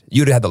the oldest.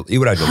 You would have had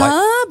your life.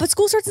 Huh? But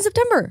school starts in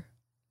September.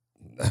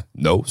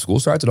 No, school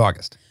starts in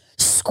August.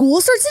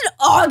 School starts in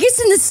August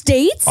in the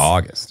States?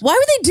 August. Why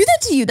would they do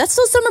that to you? That's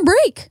still summer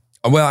break.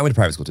 Well, I went to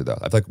private school too, though.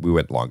 I feel like we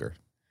went longer.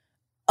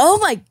 Oh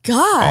my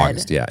God.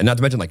 August, yeah. And not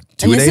to mention like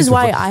 2 And days. this is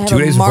why before, I have 2 a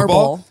days of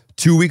football, marble.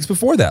 2 weeks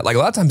before that. Like a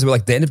lot of times,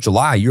 like the end of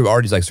July, you're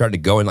already like starting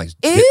to go and like.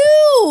 Ew.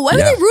 Why would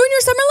Yeah. they ruin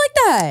your summer like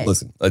that?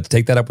 Listen, let's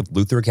take that up with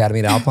Luther Academy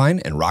at Alpine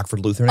and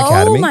Rockford Lutheran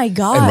Academy. my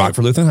God. And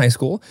Rockford Lutheran High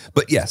School.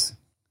 But yes,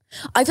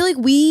 I feel like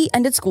we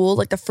ended school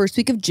like the first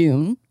week of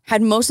June,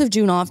 had most of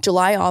June off,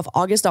 July off,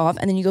 August off,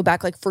 and then you go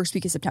back like first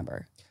week of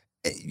September.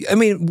 I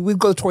mean, we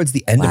go towards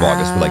the end of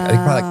August. We're like, I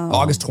think probably like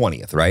August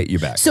 20th, right? You're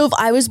back. So if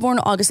I was born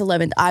August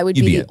 11th, I would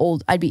You'd be be in.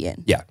 old. I'd be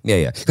in. Yeah.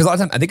 Because a lot of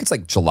times, I think it's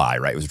like July,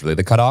 right? It was really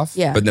the cutoff.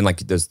 Yeah. But then like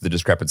there's the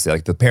discrepancy.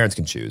 Like the parents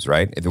can choose,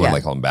 right? If they want Yeah. to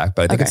like hold them back.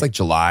 But I think it's Okay. like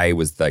July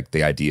was like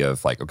the idea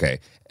of like, okay,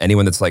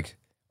 anyone that's like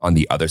on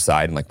the other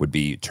side and like would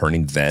be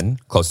turning then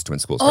closest to when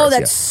school starts. Oh,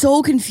 that's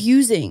so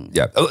confusing.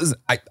 Yeah. Oh, listen,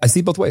 I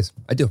see both ways.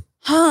 I do.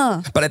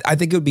 Huh. But I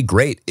think it would be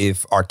great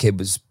if our kid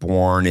was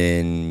born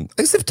in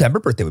like September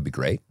birthday would be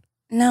great.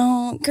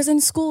 No, because then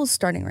school is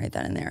starting right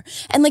then and there.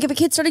 And like if a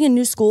kid's starting a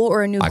new school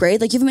or a new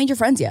grade, like you haven't made your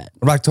friends yet.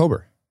 Or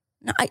October.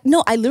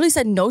 No, I literally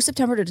said no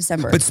September to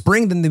December. But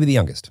spring, then they'd be the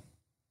youngest.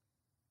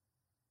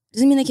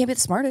 Doesn't mean they can't be the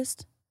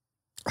smartest.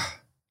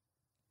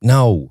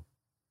 No.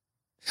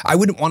 I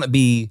wouldn't want to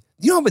be,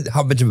 you know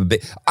how much of a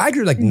bit, I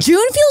agree like,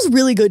 June feels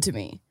really good to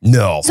me.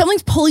 no.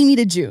 Something's pulling me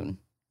to June.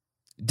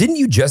 Didn't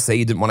you just say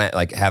you didn't want to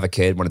like have a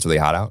kid when it's really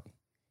hot out?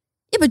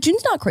 Yeah, but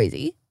June's not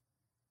crazy.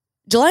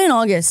 July and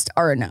August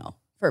are a no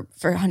for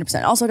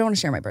 100%. Also, I don't want to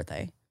share my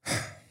birthday.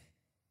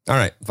 All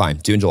right, fine.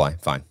 June, July,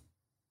 fine.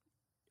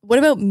 What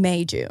about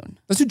May, June?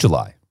 Let's do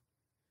July.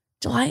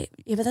 July,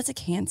 yeah, but that's a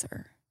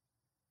Cancer.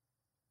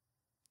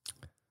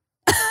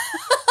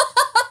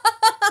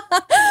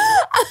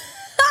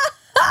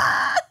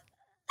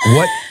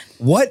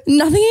 What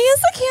Nothing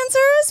against the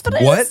Cancers,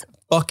 but what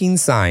fucking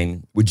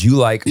sign would you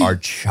like our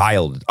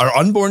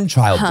unborn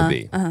child to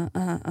be? Can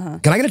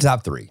I get a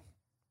top three?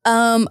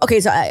 Okay,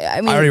 so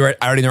I mean, I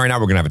already know right now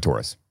we're gonna have a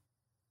Taurus.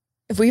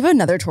 if we have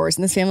another Taurus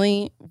in this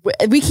family,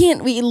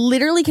 we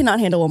literally cannot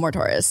handle one more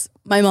Taurus.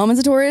 My mom is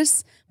a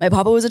Taurus. My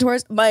papa was a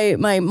Taurus.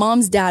 My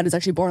mom's dad was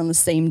actually born on the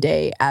same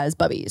day as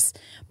Bubby's.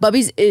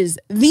 Bubby's is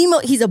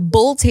he's a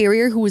bull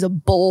terrier who is a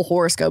bull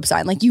horoscope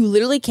sign. Like you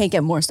literally can't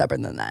get more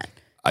stubborn than that.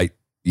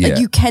 Yeah. Like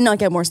you cannot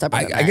get more stubborn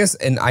than that. I guess,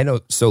 and I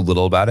know so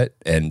little about it,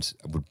 and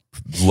I would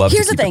love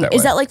Here's to the keep it thing, that is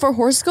way. that like for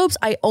horoscopes,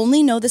 I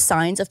only know the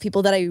signs of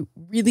people that I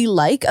really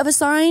like of a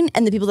sign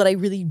and the people that I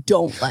really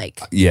don't like.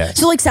 Yeah.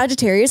 So like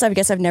Sagittarius, I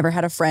guess I've never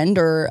had a friend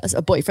or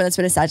a boyfriend that's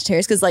been a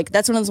Sagittarius because like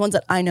that's one of those ones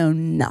that I know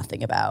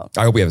nothing about.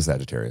 I hope we have a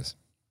Sagittarius.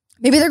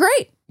 Maybe they're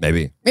great.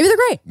 Maybe Maybe they're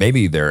great.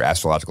 Maybe their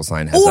astrological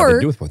sign has nothing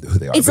to do with who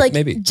they are. It's but like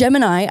maybe.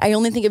 Gemini. I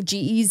only think of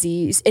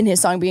G-Eazy in his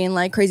song being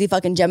like crazy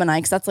fucking Gemini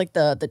because that's like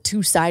the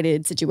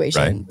two-sided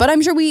situation. Right. But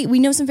I'm sure we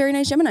know some very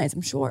nice Geminis,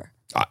 I'm sure.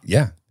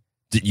 Yeah.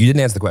 You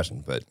didn't answer the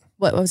question, but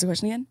What was the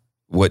question again?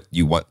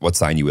 what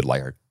sign you would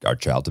like our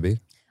child to be?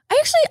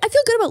 I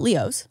feel good about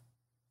Leos.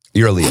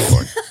 You're a Leo,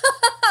 Lauren.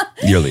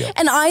 You're a Leo.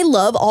 And I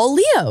love all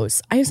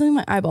Leos. I have something in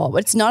my eyeball,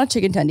 but it's not a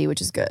chicken tendy,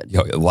 which is good.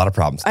 Yo, a lot of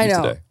problems I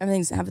know. today.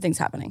 Everything's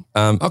happening.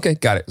 Okay,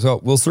 got it. So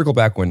we'll circle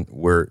back when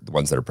we're the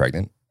ones that are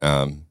pregnant.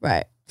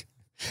 Right.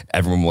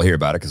 Everyone will hear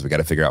about it because we got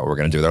to figure out what we're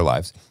going to do with our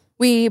lives.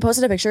 We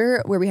posted a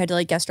picture where we had to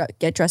like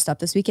get dressed up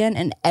this weekend,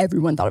 and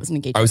everyone thought it was an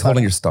engagement. I was photo.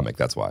 holding your stomach.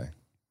 That's why.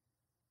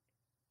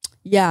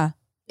 Yeah,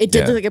 it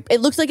did. Yeah.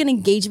 It looks like an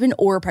engagement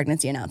or a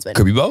pregnancy announcement.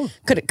 Could be both.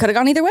 Could have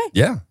gone either way.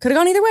 Yeah. Could have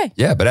gone either way.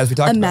 Yeah. But as we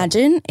talked about.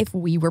 Imagine if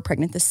we were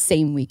pregnant the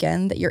same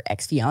weekend that your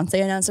ex-fiance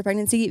announced a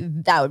pregnancy.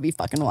 That would be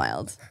fucking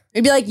wild.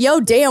 We'd be like, yo,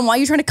 damn, why are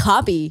you trying to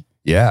copy?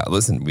 Yeah.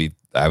 Listen,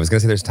 I was going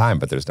to say there's time,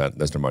 but there's no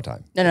more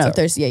time. No, So,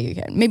 there's, you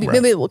can. Maybe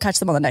we'll catch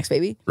them on the next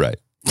baby. Right.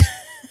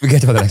 We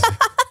get to the next.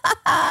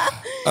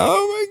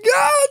 Oh my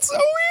God. So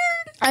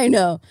weird. I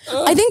know.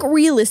 I think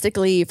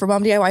realistically, for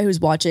Mom DIY who's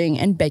watching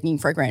and begging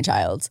for a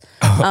grandchild,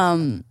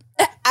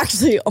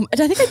 actually, I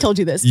think I told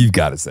you this. You've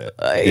got to say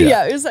it.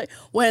 Yeah, it was like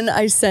when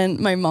I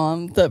sent my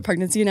mom the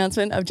pregnancy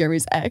announcement of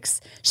Jeremy's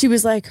ex, she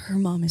was like, her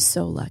mom is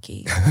so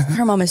lucky.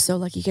 Her mom is so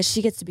lucky because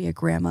she gets to be a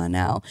grandma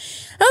now.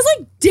 And I was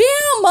like,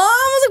 damn, Mom.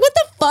 I was like, what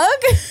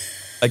the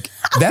fuck?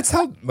 Like, that's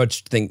how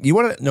much you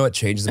want to know what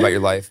changes about your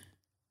life?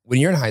 When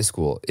you're in high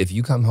school, if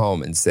you come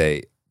home and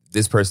say,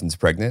 this person's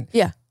pregnant,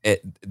 Yeah.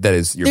 That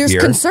is your There's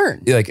peer.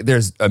 concern. Like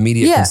there's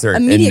immediate concern.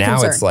 immediate and now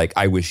concern. it's like,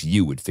 I wish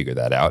you would figure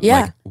that out.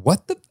 Yeah. Like,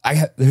 what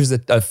there's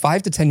a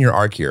 5 to 10 year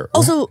arc here.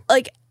 Also,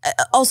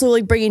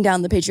 bringing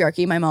down the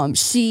patriarchy, my mom,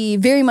 she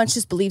very much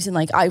just believes in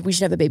like, we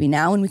should have a baby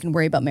now and we can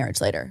worry about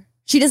marriage later.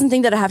 She doesn't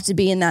think that it have to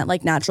be in that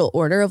like natural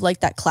order of like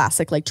that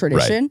classic like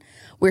tradition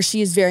where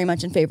she is very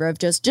much in favor of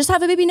just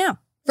have a baby now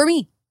for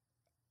me.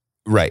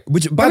 Right.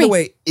 Which, by the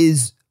way,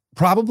 is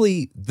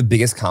probably the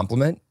biggest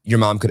compliment your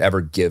mom could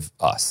ever give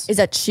us. Is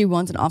that she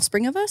wants an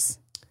offspring of us?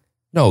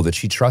 No, that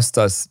she trusts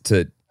us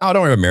to, oh,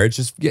 don't worry about marriage.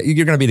 Just, yeah,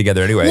 you're going to be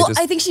together anyway. Well, Just,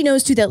 I think she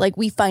knows too that like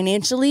we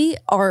financially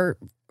are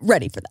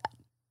ready for that.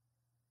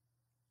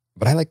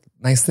 but I like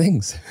nice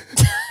things.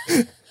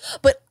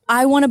 But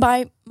I want to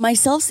buy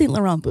myself Saint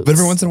Laurent boots. But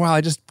every once in a while,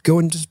 I just go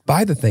and just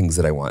buy the things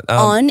that I want.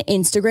 On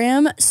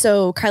Instagram.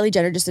 So Kylie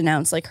Jenner just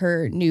announced like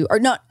her new, or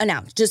not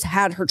announced, just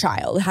had her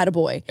child, had a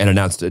boy. And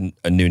announced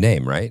a new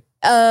name, right?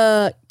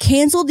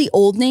 Canceled the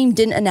old name,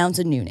 didn't announce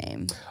a new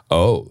name.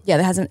 Oh.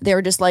 Yeah, they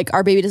were just like,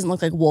 our baby doesn't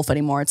look like Wolf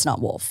anymore. It's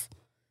not Wolf.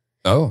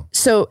 Oh.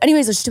 So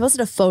anyways, she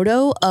posted a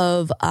photo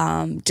of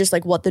just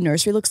like what the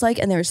nursery looks like.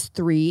 And there's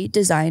 3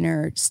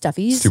 designer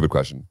stuffies. Stupid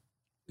question.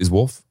 Is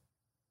Wolf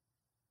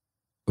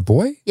a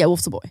boy? Yeah,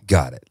 Wolf's a boy.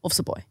 Got it. Wolf's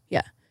a boy.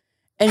 Yeah.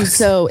 And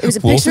so it was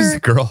a Wolf picture. is a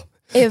girl.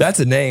 That's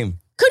a name.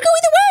 Could go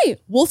either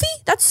way. Wolfie?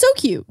 That's so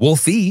cute.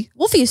 Wolfie.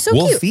 Wolfie is so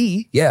cute.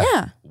 Wolfie. Yeah.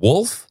 Yeah.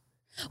 Wolf.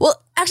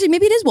 Well, actually,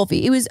 maybe it is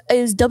Wolfie. It was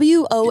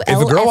WOLFE.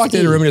 If a girl walked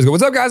into the room and just go,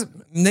 "What's up, guys?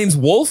 Name's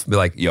Wolf," be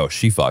like, "Yo,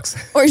 she fucks."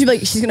 Or she'd be like,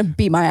 she's going to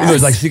beat my It was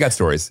ass. like, she got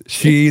stories.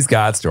 She's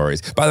got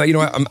stories. By the way, you know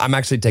what? I'm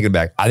actually taking it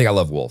back. I think I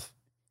love Wolf.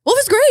 Wolf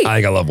is great. I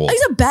think I love Wolf.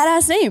 He's a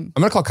badass name.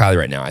 I'm gonna call Kylie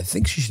right now. I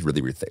think she should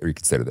really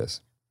reconsider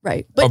this.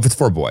 Right. Oh, But if it's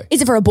for a boy,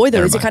 is it for a boy, though?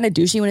 Never Is it mind. kind of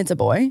douchey when it's a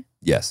boy?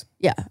 yes.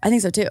 Yeah, I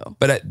think so, too.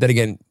 But then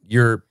again,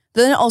 you're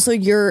Then also,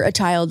 you're a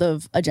child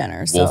of a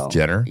Jenner. So. Wolf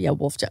Jenner. Yeah,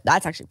 Wolf Jenner.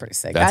 That's actually pretty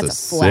sick. That's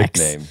That's a a flex.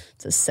 sick name.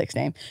 It's a sick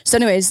name. So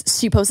anyways,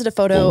 she posted a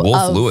photo Wolf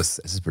of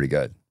Lewis. This is pretty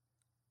good.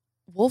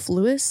 Wolf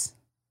Lewis.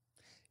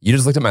 You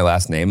just looked at my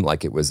last name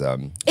like it was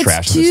It's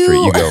trash on the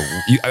street. You go.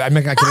 I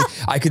mean,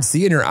 I could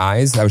see in her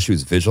eyes how she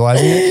was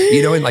visualizing it.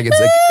 You know, and like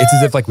it's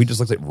as if like we just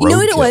looked at roadkill. You know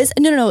what it was?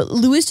 No.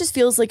 Lewis just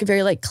feels like a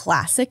very like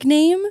classic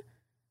name.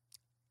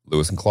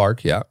 Lewis and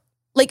Clark. Yeah.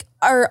 Like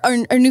our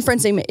new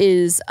friend's name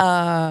is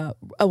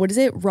what is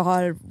it?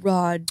 Rod.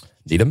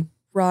 Needham.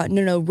 Rod.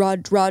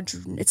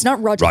 It's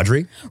not Roger.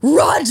 Rodri.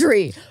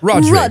 Rodri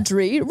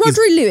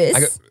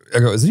Lewis. I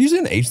go. Is it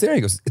usually an H there?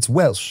 He goes. It's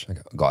Welsh. I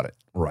go. Got it.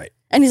 Right.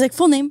 And he's like,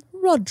 full name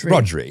Rodri.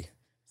 Rodri.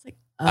 It's like,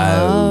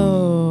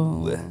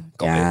 oh,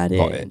 Got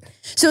it.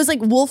 So it's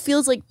like Wolf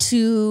feels like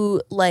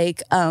too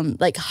like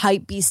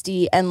hype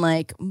beastie and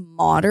like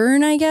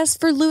modern, I guess,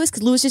 for Lewis,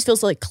 because Lewis just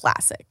feels like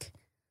classic.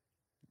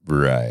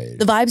 Right.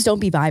 The vibes don't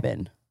be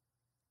vibing.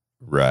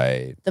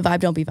 Right. The vibe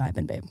don't be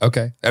vibing, babe.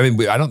 Okay. I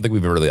mean, I don't think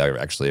we've really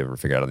actually ever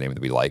figured out a name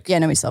that we like. Yeah,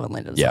 no, we still haven't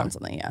landed Yeah. on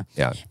something. Yeah.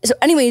 Yeah. So,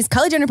 anyways,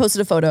 Kylie Jenner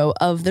posted a photo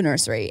of the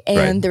nursery, and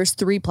Right. there's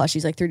 3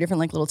 plushies, like 3 different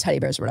like little teddy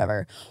bears or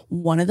whatever.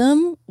 One of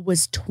them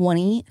was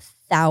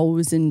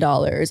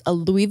 $20,000. A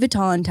Louis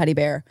Vuitton teddy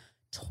bear,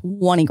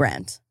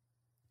 $20,000.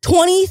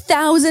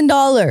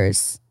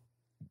 $20,000.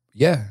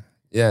 Yeah.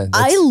 Yeah.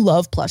 I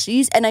love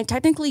plushies, and I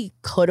technically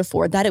could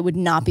afford that. It would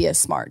not be a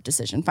smart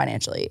decision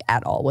financially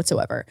at all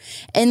whatsoever.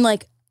 And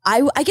like,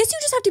 I guess you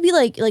just have to be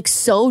like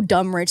so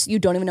dumb rich that you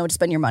don't even know what to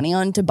spend your money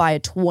on to buy a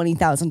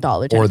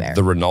 $20,000 teddy or bear.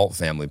 the Renault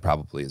family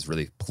probably is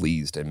really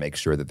pleased and make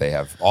sure that they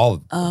have all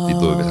of the Louis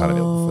Vuitton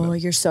available for Oh, them.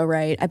 you're so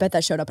right. I bet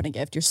that showed up in a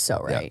gift. You're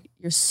so right.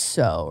 You're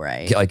so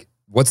right. Okay, like,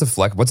 what's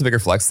a bigger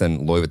flex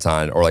than Louis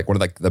Vuitton or like one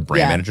of like the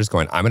brand Yeah. managers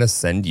going, I'm going to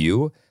send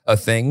you a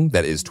thing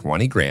that is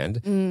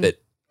 $20,000 that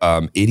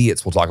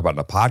idiots will talk about in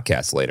a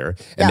podcast later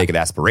and Yeah. make it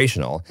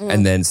aspirational.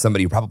 And then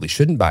somebody who probably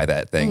shouldn't buy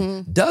that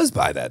thing does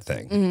buy that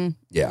thing.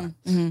 Yeah.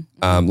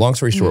 Long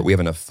story short, we have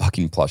enough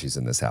fucking plushies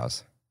in this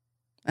house.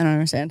 I don't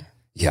understand.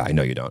 Yeah, I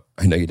know you don't.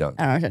 I know you don't.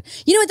 I don't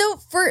understand. You know what though?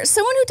 For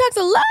someone who talks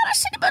a lot of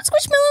shit about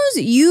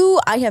Squishmallows,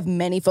 I have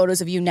many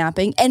photos of you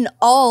napping, and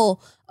all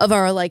of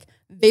our like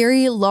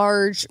very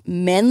large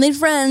manly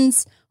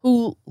friends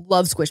who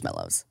love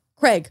Squishmallows.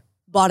 Craig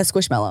bought a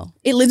Squishmallow.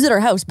 It lives at our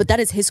house, but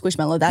that is his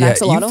Squishmallow. That Yeah,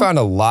 axolotl. you found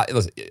a lot.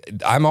 Listen,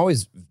 I'm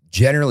always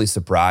generally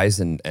surprised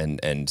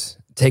and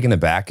taken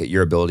aback at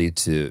your ability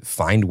to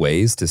find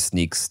ways to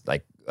sneak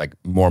like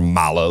more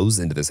mallows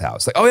into this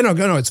house. Like, oh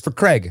no, it's for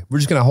Craig. We're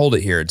just gonna hold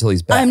it here until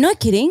he's back. I'm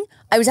not kidding.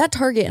 I was at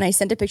Target and I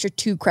sent a picture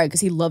to Craig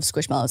because he loves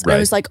Squishmallows. And I Right.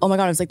 was like, oh my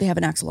God, I was like, they have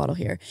an axolotl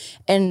here.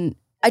 And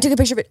I took a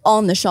picture of it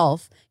on the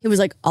shelf. He was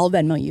like, I'll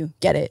Venmo you,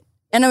 get it.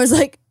 And I was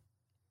like,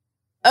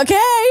 okay.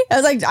 I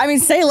was like, I mean,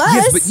 say less.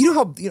 Yes, but you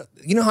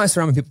know how I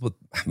surround people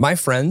with my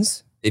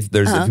friends. If if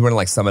you want to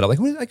like sum it up,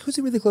 who's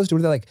he really close to? What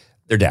are they like?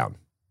 They're down.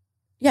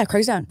 Yeah,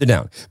 Craig's down. They're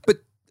down. But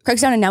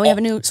Craig's down, and now we have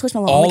a new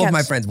Squishmallow on the all couch. of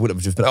my friends would have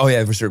just been, oh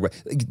yeah, for sure. Like,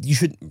 you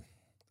should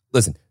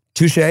listen.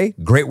 Touche,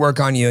 great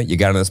work on you. You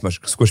got another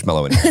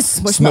squishmallow in here.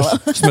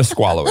 Smushmallow. Smush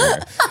squallow in here.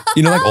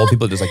 You know, like old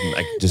people just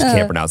just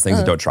can't pronounce things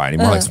and don't try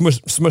anymore. Like smush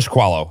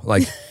squallow.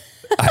 Like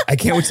I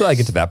can't wait till I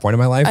get to that point in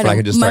my life I where know. I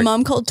can just My start.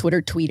 mom called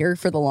Twitter tweeter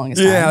for the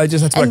longest time. Yeah,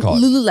 that's what I call it.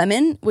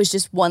 Lululemon was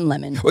just one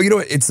lemon. Well, you know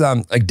what? It's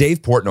like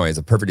Dave Portnoy is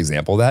a perfect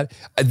example of that.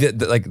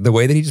 The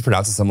way that he just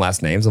pronounces some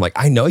last names, I'm like,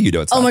 I know you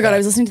do. It's Oh not my God, that. I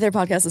was listening to their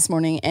podcast this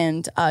morning,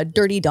 and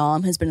Dirty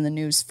Dom has been in the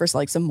news for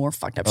like some more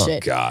fucked up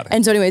shit. God.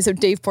 And so anyway, so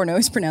Dave Portnoy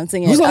is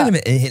pronouncing it. Who's not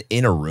even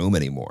in a room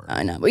anymore?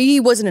 I know, but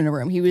he wasn't in a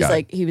room. He was Got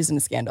it. he was in a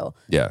scandal.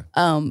 Yeah.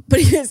 But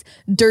he was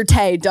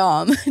Dirty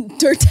Dom.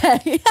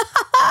 Dirty.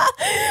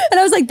 And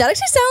I was like, that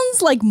actually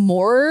sounds like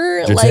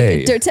more Dirte. like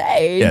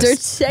Dirte. Yes.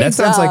 Dirte. That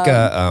sounds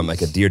dumb.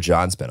 like a Dear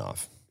John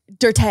spinoff.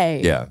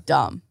 Dirte. Yeah.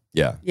 Dumb.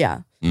 Yeah.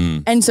 Yeah.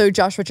 Mm. And so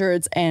Josh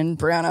Richards and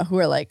Brianna, who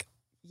are like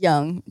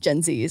young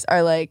Gen Zs,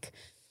 are like,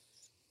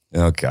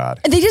 Oh God.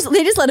 they just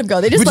let him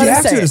go. They just But let you him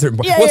have say to at a it. certain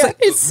point. Yeah, Well, it's yeah. like-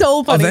 It's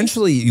so funny.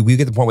 Eventually, we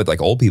get to the point with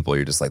like old people.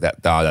 You're just like that.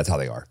 Oh, that's how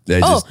they are.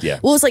 They just, yeah.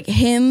 Well, it's like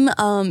him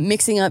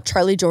mixing up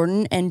Charlie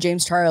Jordan and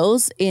James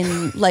Charles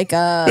in like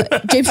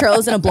James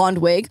Charles in a blonde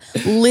wig.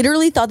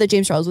 Literally thought that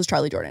James Charles was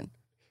Charlie Jordan.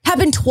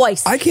 Happened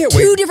twice. I can't Two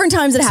wait different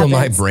times it So happened.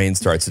 my brain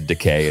starts to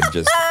decay and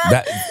just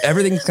that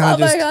everything's kind Oh of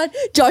just. my god,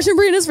 Josh and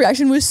Brianna's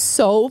reaction was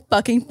so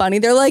fucking funny.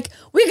 They're like,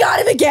 "We got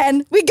him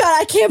again.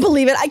 I can't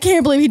believe it. I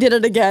can't believe he did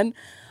it again."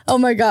 Oh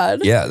my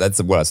god. Yeah,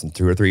 that's what, in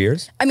 2 or 3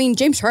 years? I mean,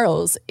 James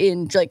Charles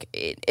in like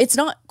it's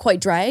not quite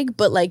drag,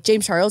 but like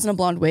James Charles in a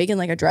blonde wig and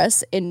like a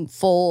dress in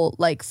full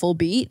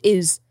beat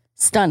is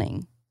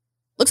stunning.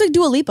 Looks like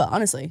Dua Lipa,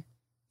 honestly.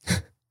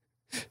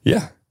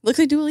 Yeah. Looks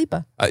like Dua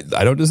Lipa. I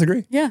don't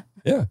disagree. Yeah.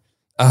 Yeah.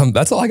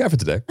 That's all I got for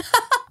today.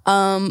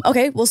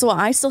 Okay. Well, so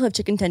I still have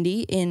chicken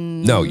tendy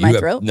in No, you my have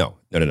throat. no.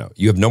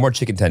 You have no more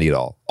chicken tendy at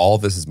all. All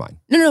of this is mine.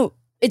 No.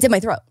 It's in my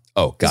throat.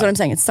 Oh, That's God. what I'm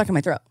saying. It's stuck in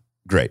my throat.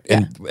 Great.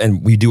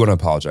 And we do want to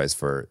apologize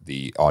for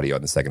the audio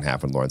in the second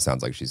half when Lauren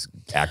sounds like she's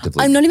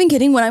actively. I'm not even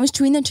kidding. When I was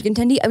chewing that chicken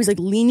tendy, I was like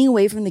leaning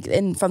away from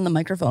the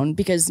microphone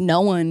because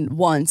no one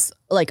wants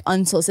like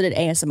unsolicited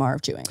ASMR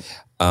of chewing.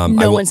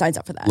 No one signs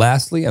up for that.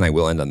 Lastly, and I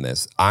will end on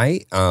this.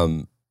 I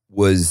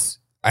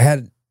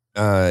had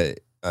a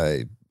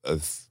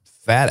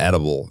fat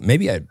edible.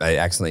 Maybe I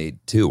accidentally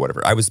ate 2 or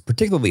whatever. I was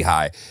particularly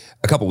high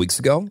a couple weeks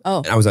ago. Oh.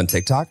 And I was on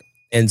TikTok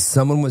and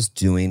someone was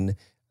doing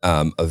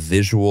a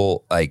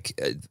visual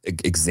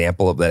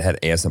example of that had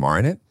ASMR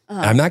in it. And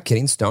I'm not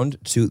kidding, stoned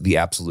to the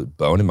absolute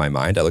bone in my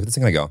mind. I look at this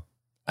thing and I go,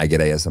 I get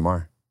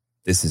ASMR.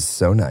 This is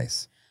so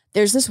nice.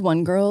 There's this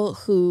one girl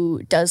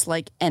who does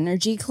like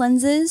energy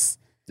cleanses.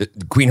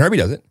 Queen Herbie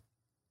does it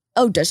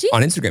Oh, does she?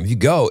 on Instagram. If you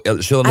go,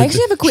 she'll. I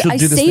actually have she'll I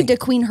do this saved thing. a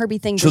Queen Herbie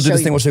thing She'll to do show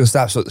this thing you. where she goes,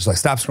 stop. So it's like,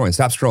 stop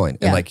scrolling.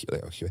 Yeah. And like,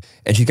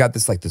 and she got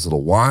this like this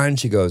little wand.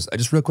 She goes, I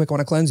just real quick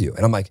want to cleanse you.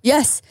 And I'm like,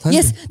 Yes, Cleanse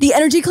yes. me. The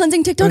energy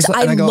cleansing TikToks,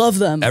 And I go, love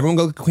them. Everyone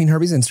go to Queen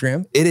Herbie's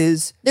Instagram. It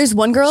is. There's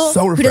one girl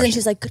So who does it. refreshing. And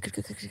she's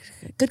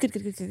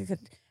like, good.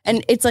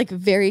 And it's like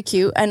very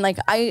cute. And like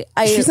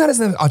She's not as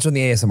much on the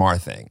ASMR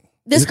thing.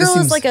 this It girl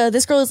seems- is like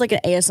an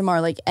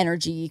ASMR like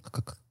energy.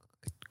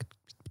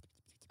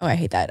 Oh, I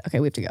hate that.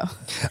 Okay, we have to go.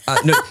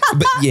 no,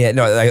 but yeah,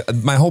 no.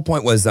 My whole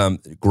point was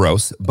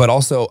gross, but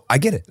also I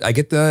get it. I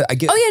get. Oh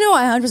yeah, no,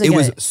 I 100% It get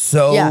was it.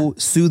 so Yeah.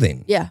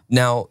 soothing. Yeah.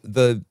 Now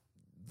the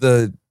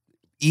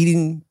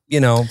eating,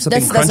 something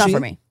That's crunchy. not for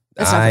me.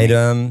 That's not for me.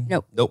 Item.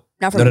 Nope. Nope.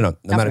 Not for no, me. no, no.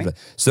 Not Not for even- me.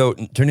 So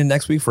tune in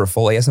next week for a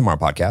full ASMR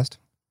podcast.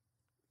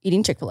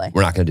 Eating Chick-fil-A.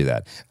 We're not going to do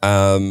that.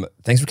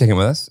 Thanks for kicking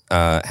with us.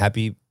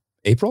 Happy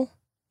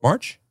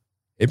March?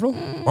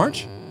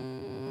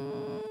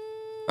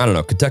 I don't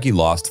know. Kentucky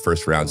lost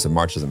first round, so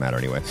March doesn't matter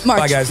anyway.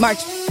 Bye, guys. March.